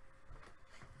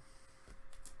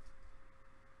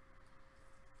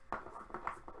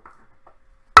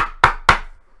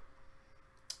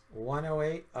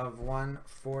 $108 of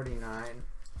 149.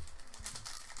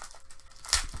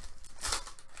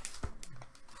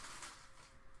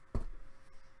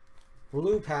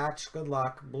 Blue patch, good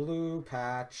luck. Blue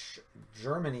patch,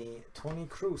 Germany, Toni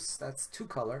Kroos. That's two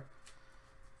color.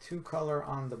 Two color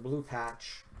on the blue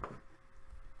patch.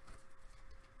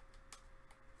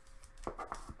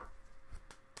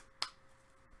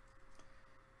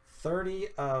 $30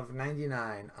 of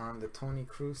 99 on the Toni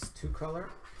Kroos two color.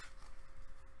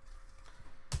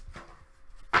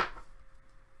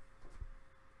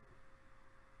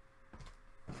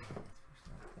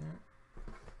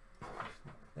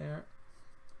 There.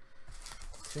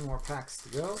 Two more packs to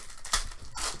go.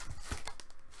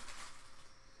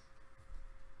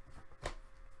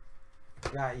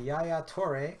 Got Yaya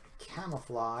Toure,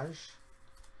 camouflage.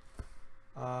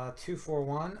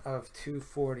 241 of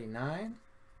 249.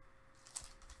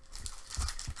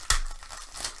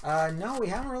 No, we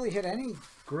haven't really hit any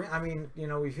green. I mean,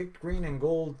 we've hit green and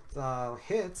gold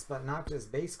hits, but not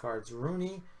just base cards.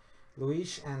 Rooney,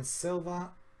 Luis and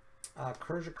Silva,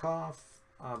 Kerzhakov,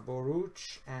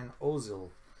 Boruch, and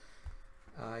Ozil.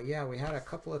 Yeah, we had a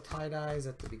couple of tie-dyes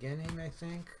at the beginning, I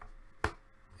think.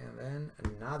 And then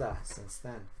nada since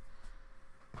then.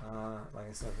 Like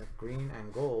I said, green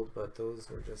and gold, but those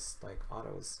were just like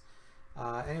autos.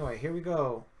 Anyway, here we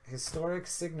go. Historic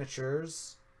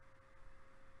signatures.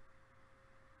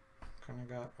 Kind of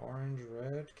got orange,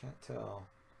 red, can't tell.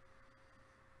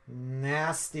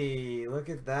 Nasty. Look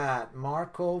at that.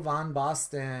 Marco van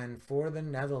Basten for the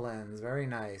Netherlands. Very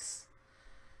nice.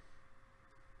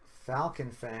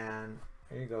 Falcon fan.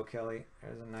 There you go, Kelly.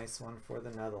 There's a nice one for the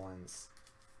Netherlands.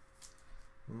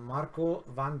 Marco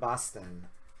van Basten.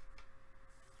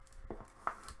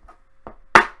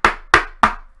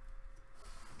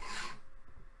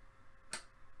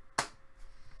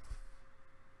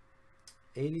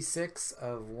 $86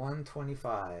 of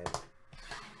 125.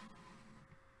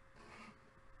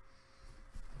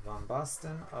 Van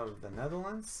Basten of the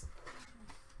Netherlands.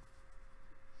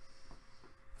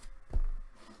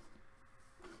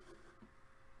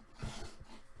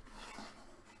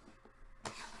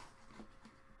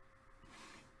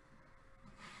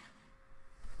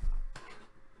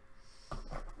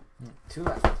 Two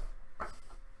left.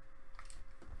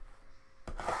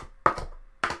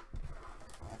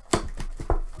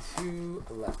 Two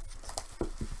left.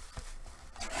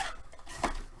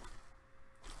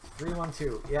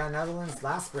 3-1-2. Yeah, Netherlands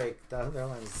last break. The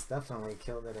Netherlands definitely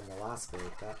killed it in the last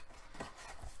break. That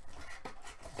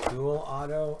dual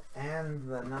auto and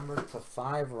the number to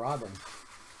 5 Robin.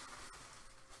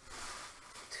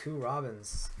 2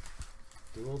 Robins.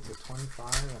 Dual to 25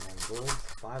 and a gold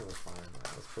 505.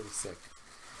 That was pretty sick.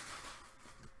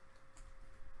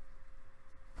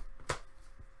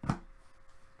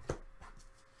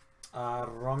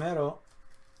 Romero,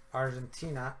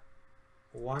 Argentina,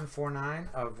 149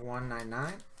 of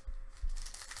 199.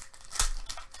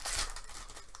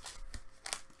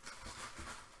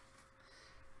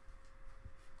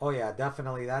 Oh yeah,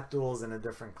 definitely that duel's in a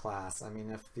different class. I mean,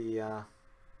 if the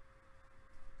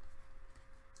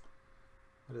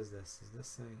what is this? Is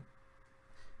this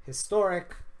a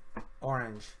historic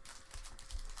orange?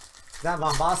 That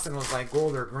Van Basten was like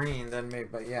gold or green, then maybe,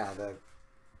 but yeah, the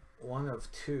 1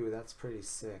 of 2, that's pretty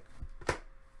sick.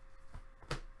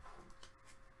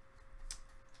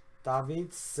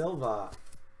 David Silva,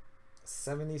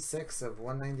 76 of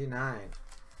 199.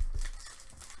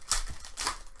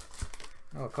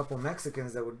 Oh, a couple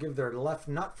Mexicans that would give their left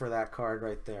nut for that card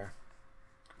right there.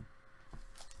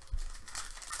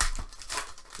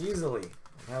 Easily.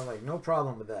 I'd have like no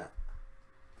problem with that.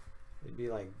 It'd be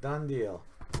like done deal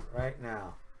right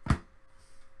now.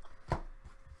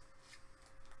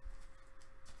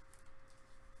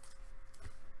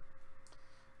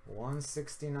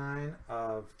 169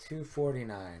 of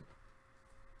 249.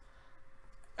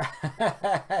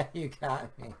 You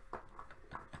got me.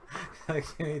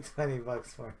 Give me 20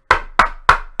 bucks for it.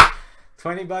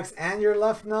 20 bucks and your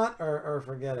left nut, or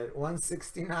forget it.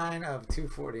 169 of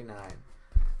 249.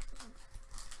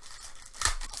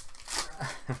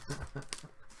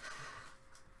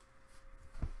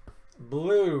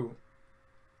 Blue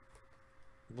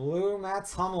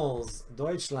Mats Hummels,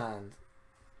 Deutschland.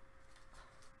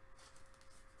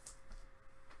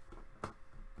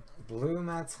 Blue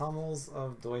Mats Hummels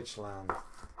of Deutschland.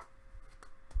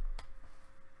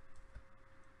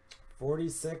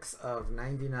 46 of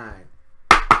 99.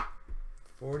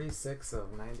 46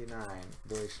 of 99,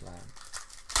 Deutschland.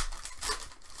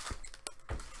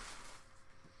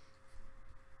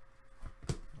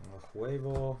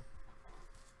 Juego.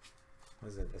 What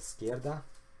is it? Izquierda.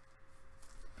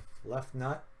 Left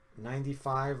nut.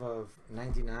 95 of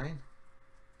 99.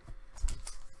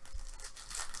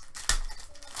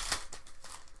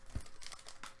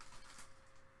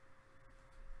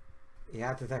 You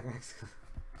have to attack Mexico.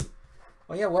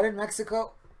 Oh yeah, what did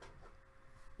Mexico?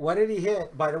 What did he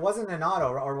hit? But it wasn't an auto,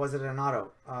 or was it an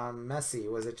auto? Messi,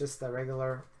 was it just a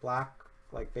regular black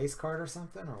like base card or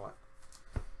something, or what?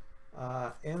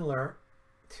 Inler,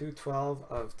 212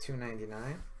 of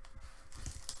 299.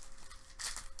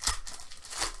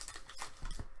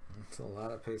 That's a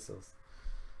lot of pesos.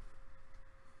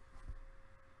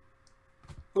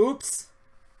 Oops.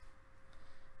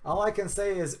 All I can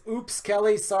say is, oops,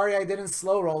 Kelly. Sorry I didn't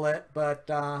slow roll it, but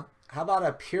how about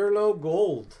a Pirlo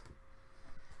Gold?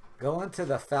 Going to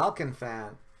the Falcon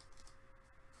fan.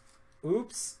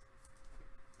 Oops.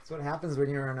 That's what happens when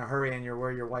you're in a hurry and you're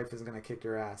worried your wife is going to kick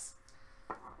your ass.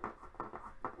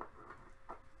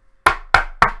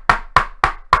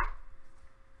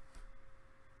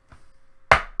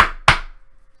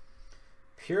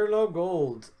 Pirlo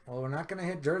Gold. Well, we're not going to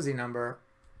hit jersey number.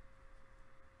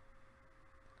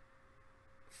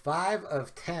 5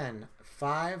 of 10.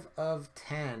 5 of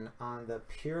 10 on the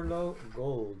Pirlo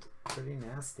Gold. Pretty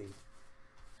nasty.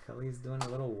 Kelly's doing a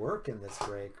little work in this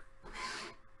break.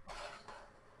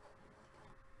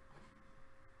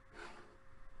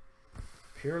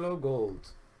 Pirlo Gold.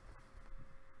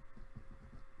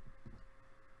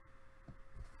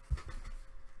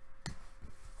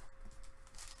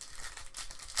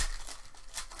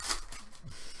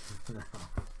 No.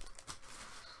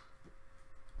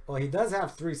 Well, he does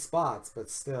have 3 spots, but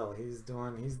still, he's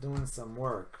doing some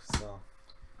work. So,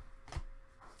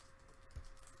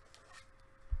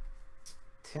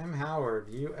 Tim Howard,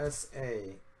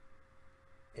 USA,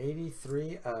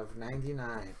 83 of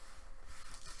 99.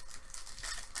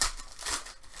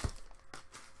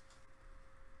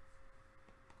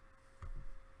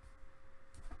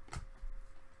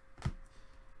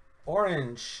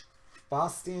 Orange,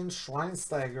 Bastian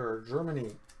Schweinsteiger,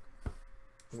 Germany.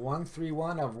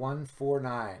 131 of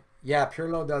 149. Yeah,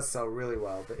 Pirlo does sell really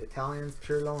well. The Italians,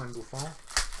 Pirlo and Buffon,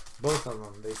 both of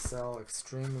them, they sell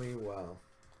extremely well.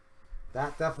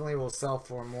 That definitely will sell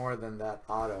for more than that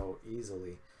auto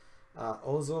easily.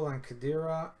 Ozil and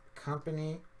Khedira,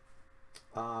 Company,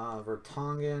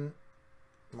 Vertonghen,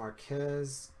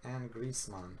 Marquez, and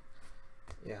Griezmann.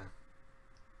 Yeah,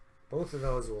 both of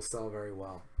those will sell very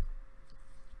well.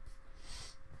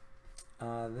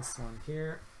 This one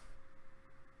here.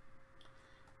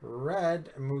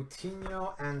 Red,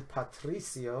 Moutinho and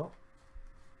Patricio.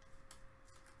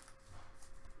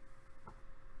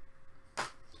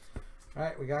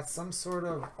 Alright, we got some sort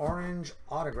of orange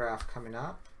autograph coming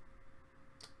up.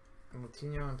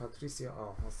 Moutinho and Patricio.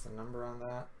 Oh, what's the number on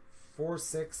that?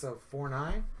 46 of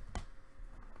 49.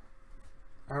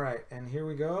 Alright, and here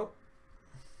we go.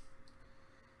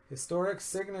 Historic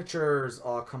signatures.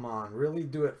 Oh, come on. Really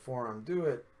do it for him. Do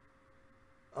it.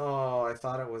 Oh, I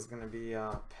thought it was going to be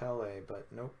Pele, but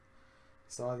nope.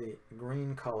 Saw the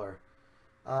green color.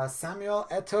 Samuel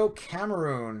Eto'o,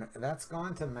 Cameroon. That's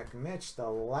gone to McMitch, the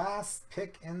last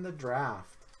pick in the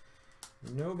draft.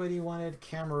 Nobody wanted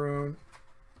Cameroon.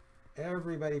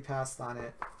 Everybody passed on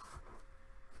it.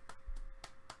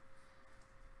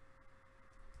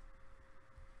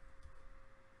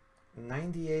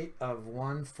 $98 of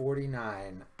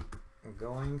 149.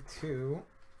 Going to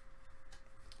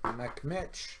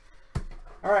McMitch.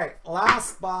 All right,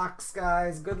 last box,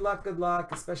 guys. Good luck,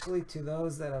 especially to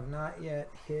those that have not yet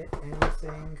hit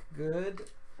anything good.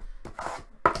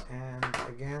 And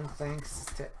again, thanks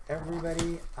to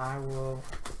everybody. I will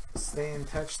stay in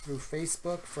touch through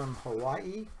Facebook from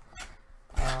Hawaii.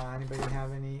 Anybody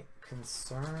have any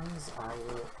concerns? I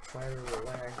will try to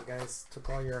relay. You guys took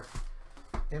all your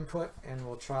input, and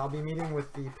I'll be meeting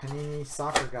with the Panini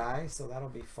soccer guy, so that'll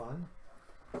be fun.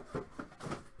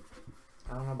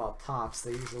 I don't know about Topps.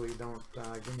 They usually don't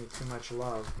give me too much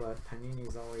love, but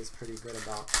Panini's always pretty good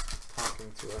about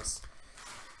talking to us.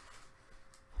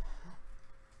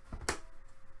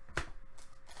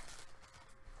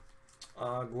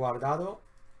 Guardado,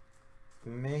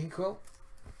 Mexico,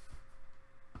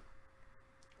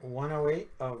 108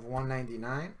 of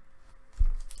 199.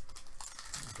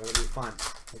 That'll be fun.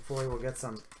 Hopefully we'll get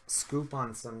some scoop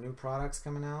on some new products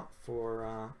coming out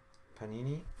for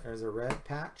Panini. There's a red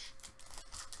patch.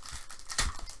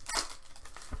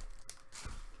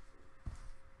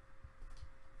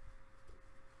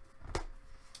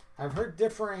 I've heard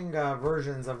differing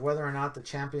versions of whether or not the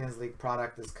Champions League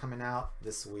product is coming out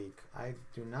this week. I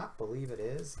do not believe it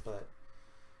is, but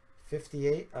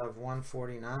 58 of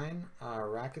 149,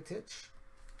 Rakitic.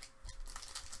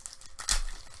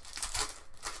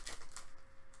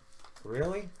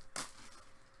 Really?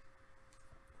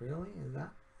 Really? Is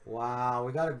that? Wow,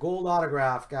 we got a gold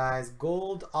autograph, guys.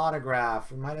 Gold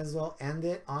autograph. We might as well end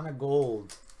it on a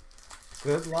gold.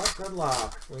 Good luck, good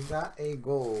luck. We got a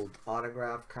gold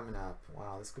autograph coming up.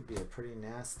 Wow, this could be a pretty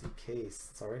nasty case.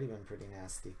 It's already been pretty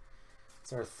nasty.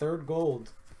 It's our third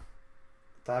gold.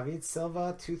 David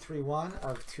Silva, 231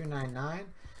 of 299.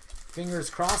 Fingers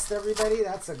crossed, everybody.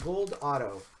 That's a gold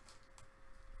auto.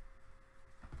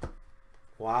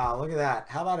 Wow, look at that.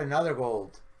 How about another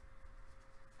gold?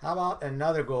 How about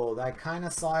another gold? I kind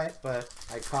of saw it, but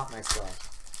I caught myself.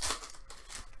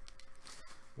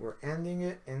 We're ending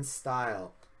it in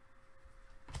style.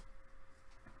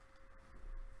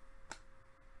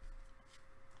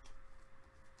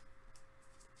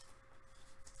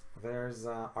 There's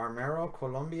Armero,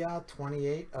 Colombia,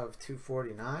 28 of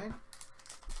 249.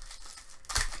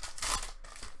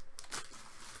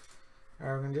 All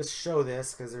right, we're going to just show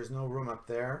this because there's no room up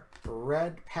there.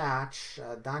 Red patch,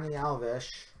 Dani Alves,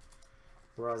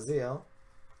 Brazil.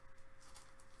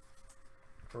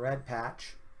 Red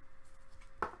patch.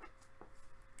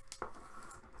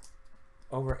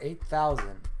 Over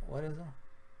 8,000. What is it?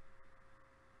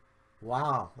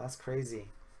 Wow, that's crazy.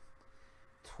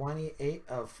 28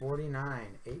 of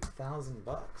 49. 8,000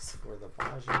 bucks for the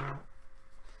Baggio.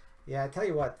 Yeah, I tell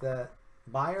you what, the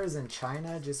buyers in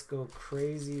China just go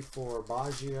crazy for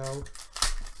Baggio.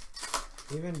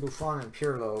 Even Buffon and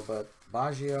Pirlo, but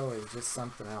Baggio is just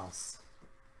something else.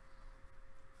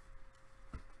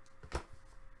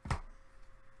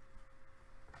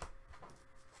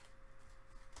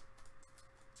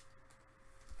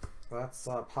 That's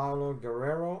Paulo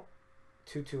Guerrero,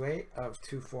 228 of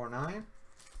 249.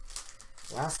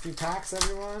 Last few packs,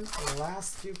 everyone.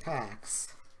 Last few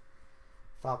packs.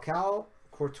 Falcao,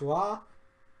 Courtois,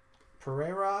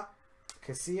 Pereira,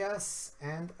 Casillas,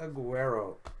 and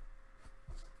Aguero.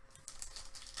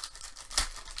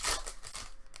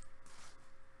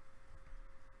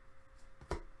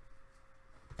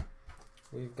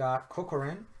 We've got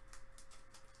Kokorin,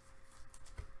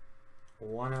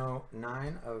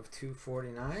 109 of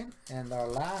 249, and our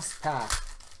last pack.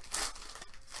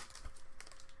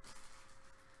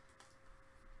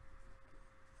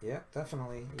 Yep,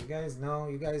 definitely. You guys know,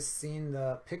 you guys seen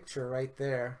the picture right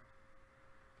there.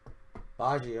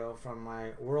 Baggio from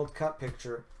my World Cup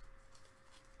picture.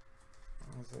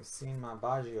 You guys have seen my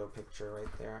Baggio picture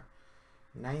right there.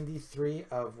 93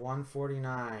 of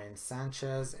 149,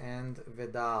 Sanchez and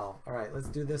Vidal. All right, let's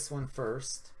do this one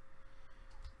first.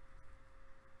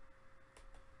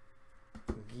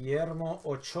 Guillermo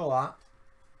Ochoa.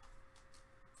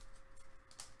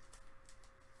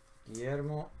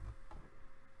 Guillermo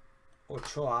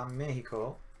Ochoa,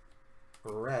 Mexico.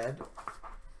 Red.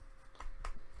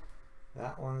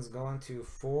 That one's going to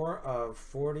 4 of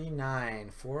 49.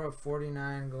 4 of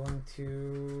 49 going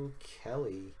to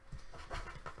Kelly.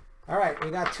 All right, we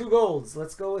got two golds.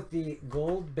 Let's go with the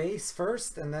gold base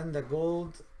first and then the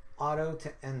gold auto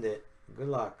to end it. Good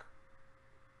luck.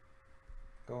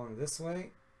 Going this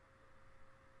way.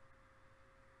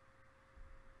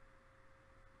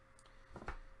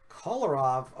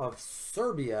 Kolarov of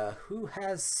Serbia. Who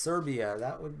has Serbia?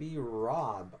 That would be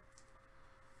Rob.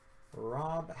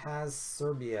 Rob has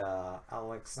Serbia.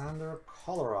 Alexander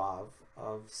Kolarov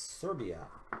of Serbia.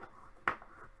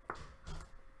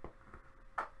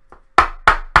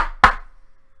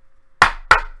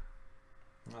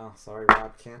 Oh, sorry,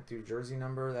 Rob. Can't do jersey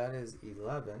number. That is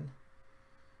 11.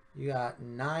 You got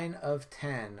 9 of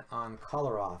 10 on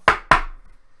Kolarov.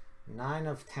 9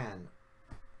 of 10.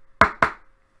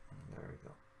 There we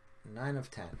go. 9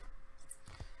 of 10.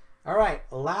 All right,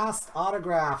 last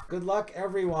autograph. Good luck,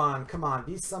 everyone. Come on,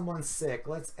 be someone sick.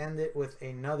 Let's end it with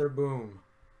another boom.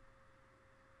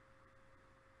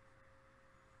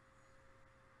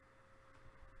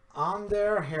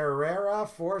 Ander Herrera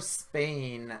for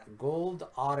Spain. Gold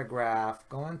autograph.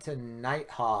 Going to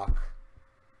Nighthawk.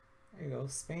 There you go.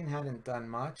 Spain hadn't done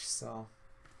much, so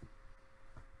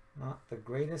not the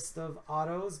greatest of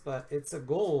autos, but it's a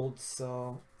gold,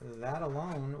 so that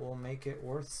alone will make it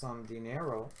worth some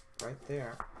dinero right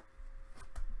there.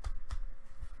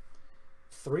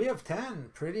 3 of 10.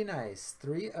 Pretty nice.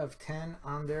 3 of 10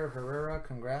 Ander Herrera.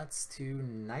 Congrats to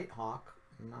Nighthawk.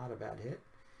 Not a bad hit.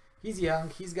 He's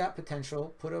young. He's got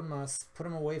potential. Put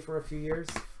him away for a few years.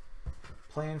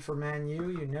 Playing for Man U,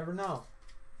 you never know.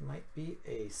 Might be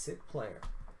a sick player.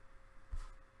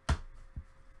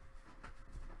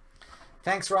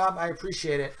 Thanks, Rob. I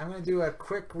appreciate it. I'm going to do a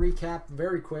quick recap,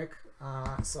 very quick,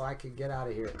 so I can get out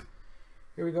of here.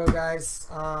 Here we go, guys.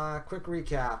 Quick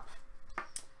recap.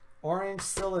 Orange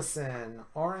Silicon,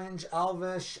 Orange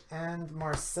Alves and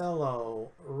Marcelo,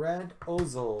 Red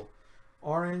Ozil,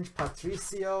 Orange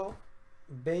Patricio,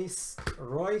 Base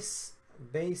Royce,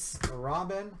 Base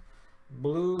Robin,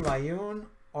 Blue Layun,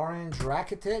 Orange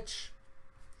Rakitic,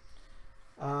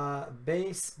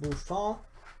 Base Buffon,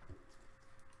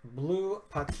 Blue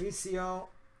Patricio,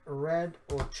 Red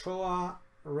Ochoa,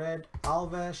 Red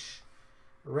Alves,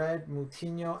 Red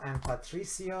Moutinho and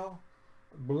Patricio,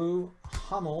 Blue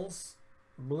Hummels,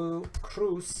 Blue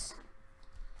Cruz,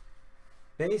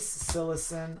 Base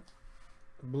Silicon,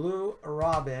 Blue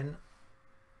Robin,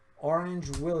 Orange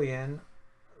Willian,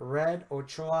 Red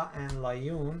Ochoa and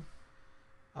Layun,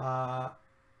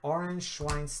 Orange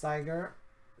Schweinsteiger,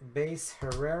 Base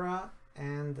Herrera,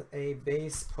 and a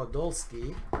base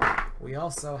Podolski. We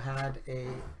also had a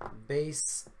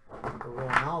base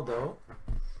Ronaldo.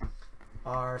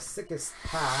 Our sickest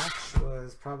patch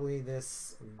was probably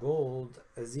this gold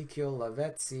Ezekiel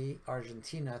Lavezzi,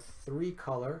 Argentina,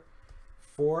 3-color,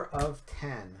 4 of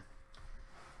 10.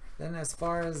 Then as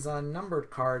far as numbered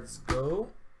cards go,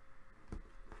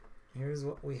 here's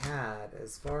what we had.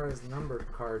 As far as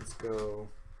numbered cards go,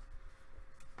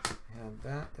 we had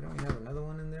that. Didn't we have another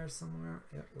one in there somewhere?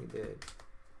 Yep, we did.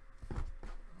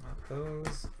 Not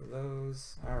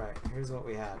those. All right, here's what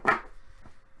we had.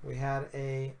 We had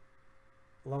a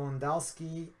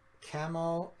Lewandowski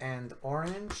camo and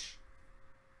orange,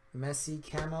 Messi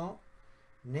camo,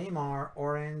 Neymar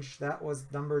orange, that was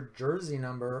jersey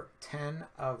number 10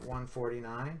 of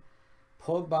 149,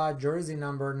 Pogba jersey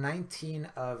number 19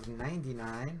 of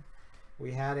 99.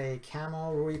 We had a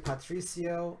camo Rui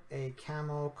Patricio, a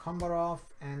camo Kombarov,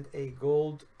 and a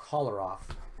gold Kolarov.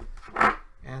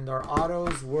 And our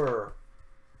autos were,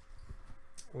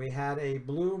 we had a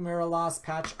blue Miralas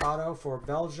patch auto for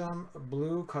Belgium,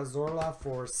 blue Cazorla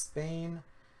for Spain,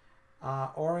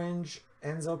 orange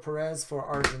Enzo Perez for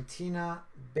Argentina,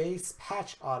 base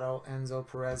patch auto Enzo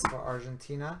Perez for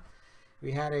Argentina.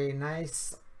 We had a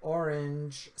nice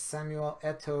orange Samuel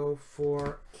Eto'o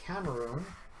for Cameroon.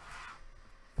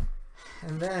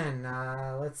 And then,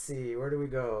 let's see, where do we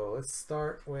go? Let's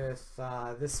start with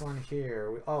this one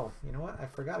here. Oh, you know what? I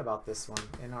forgot about this one.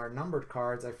 In our numbered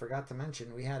cards, I forgot to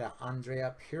mention, we had a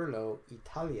Andrea Pirlo,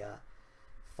 Italia,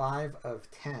 5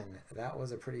 of 10. That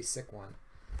was a pretty sick one.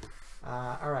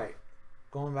 All right,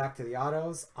 going back to the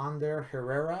autos, Ander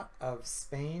Herrera of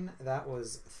Spain, that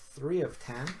was 3 of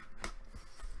 10.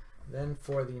 Then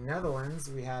for the Netherlands,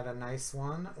 we had a nice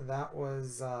one. That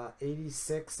was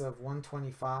 86 of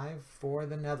 125 for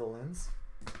the Netherlands.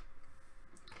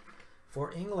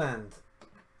 For England,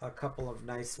 a couple of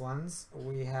nice ones.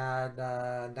 We had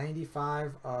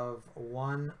 95 of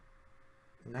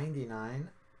 199,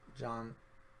 John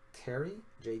Terry,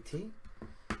 JT.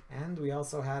 And we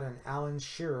also had an Alan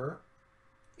Shearer,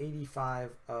 85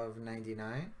 of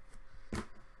 99.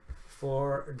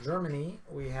 For Germany,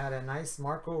 we had a nice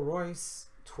Marco Reus,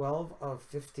 12 of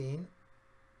 15.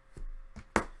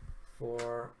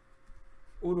 For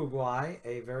Uruguay,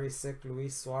 a very sick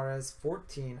Luis Suarez,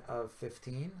 14 of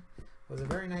 15. Was a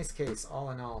very nice case,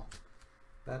 all in all.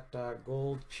 That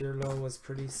gold Pirlo was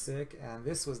pretty sick, and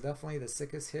this was definitely the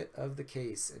sickest hit of the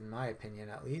case, in my opinion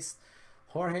at least.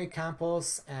 Jorge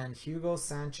Campos and Hugo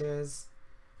Sanchez,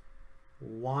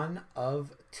 1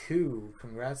 of 2.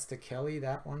 Congrats to Kelly.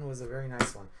 That one was a very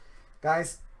nice one.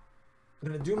 Guys, I'm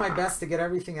going to do my best to get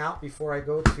everything out before I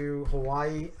go to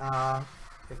Hawaii.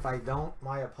 If I don't,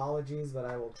 my apologies, but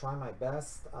I will try my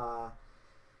best. I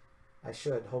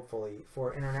should, hopefully.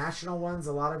 For international ones,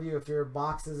 a lot of you, if your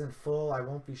box isn't full, I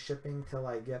won't be shipping till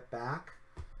I get back.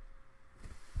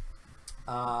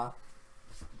 Oh,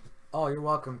 you're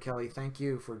welcome, Kelly. Thank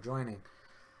you for joining.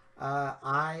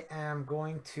 I am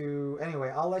going to, anyway,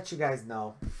 I'll let you guys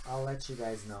know.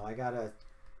 I gotta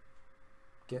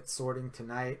get sorting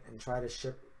tonight and try to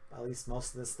ship at least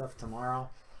most of this stuff tomorrow.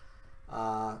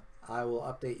 I will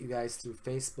update you guys through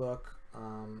Facebook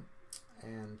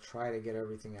and try to get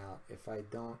everything out. If I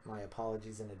don't, my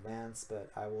apologies in advance, but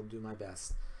I will do my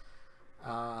best.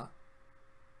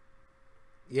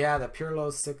 Yeah, the Pure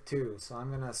Low's sick too, so I'm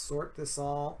going to sort this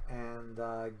all and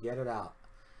get it out.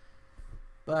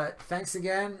 But thanks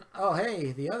again. Oh,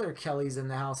 hey, the other Kelly's in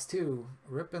the house too.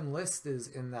 Rippin' List is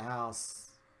in the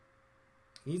house.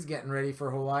 He's getting ready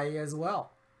for Hawaii as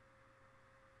well.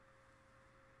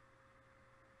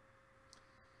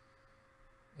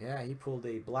 Yeah, he pulled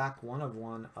a black 1 of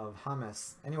 1 of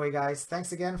hummus. Anyway, guys,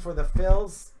 thanks again for the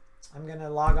fills. I'm going to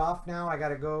log off now. I got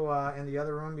to go in the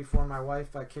other room before my wife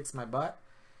kicks my butt.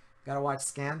 Got to watch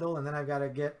Scandal, and then I've got to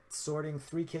get sorting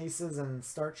 3 cases and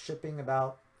start shipping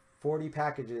about 40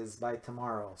 packages by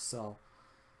tomorrow. So,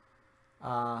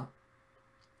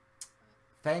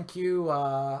 thank you,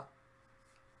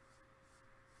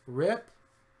 Rip.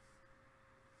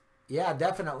 Yeah,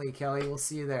 definitely, Kelly. We'll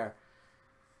see you there.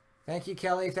 Thank you,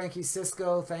 Kelly. Thank you,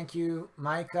 Cisco. Thank you,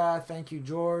 Micah. Thank you,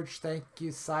 George. Thank you,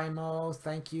 Simo.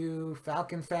 Thank you,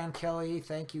 Falcon Fan Kelly.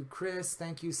 Thank you, Chris.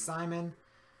 Thank you, Simon.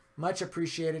 Much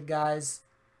appreciated, guys.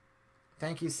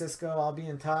 Thank you, Cisco. I'll be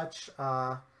in touch.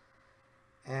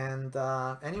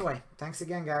 Anyway, thanks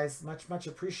again, guys. Much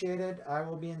appreciated. I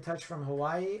will be in touch from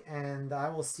Hawaii, and I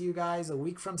will see you guys a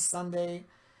week from Sunday.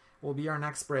 Will be our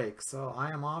next break. So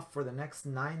I am off for the next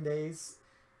 9 days.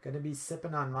 Going to be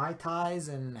sipping on Mai Tais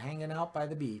and hanging out by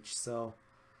the beach. So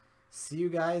see you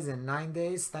guys in 9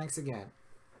 days. Thanks again.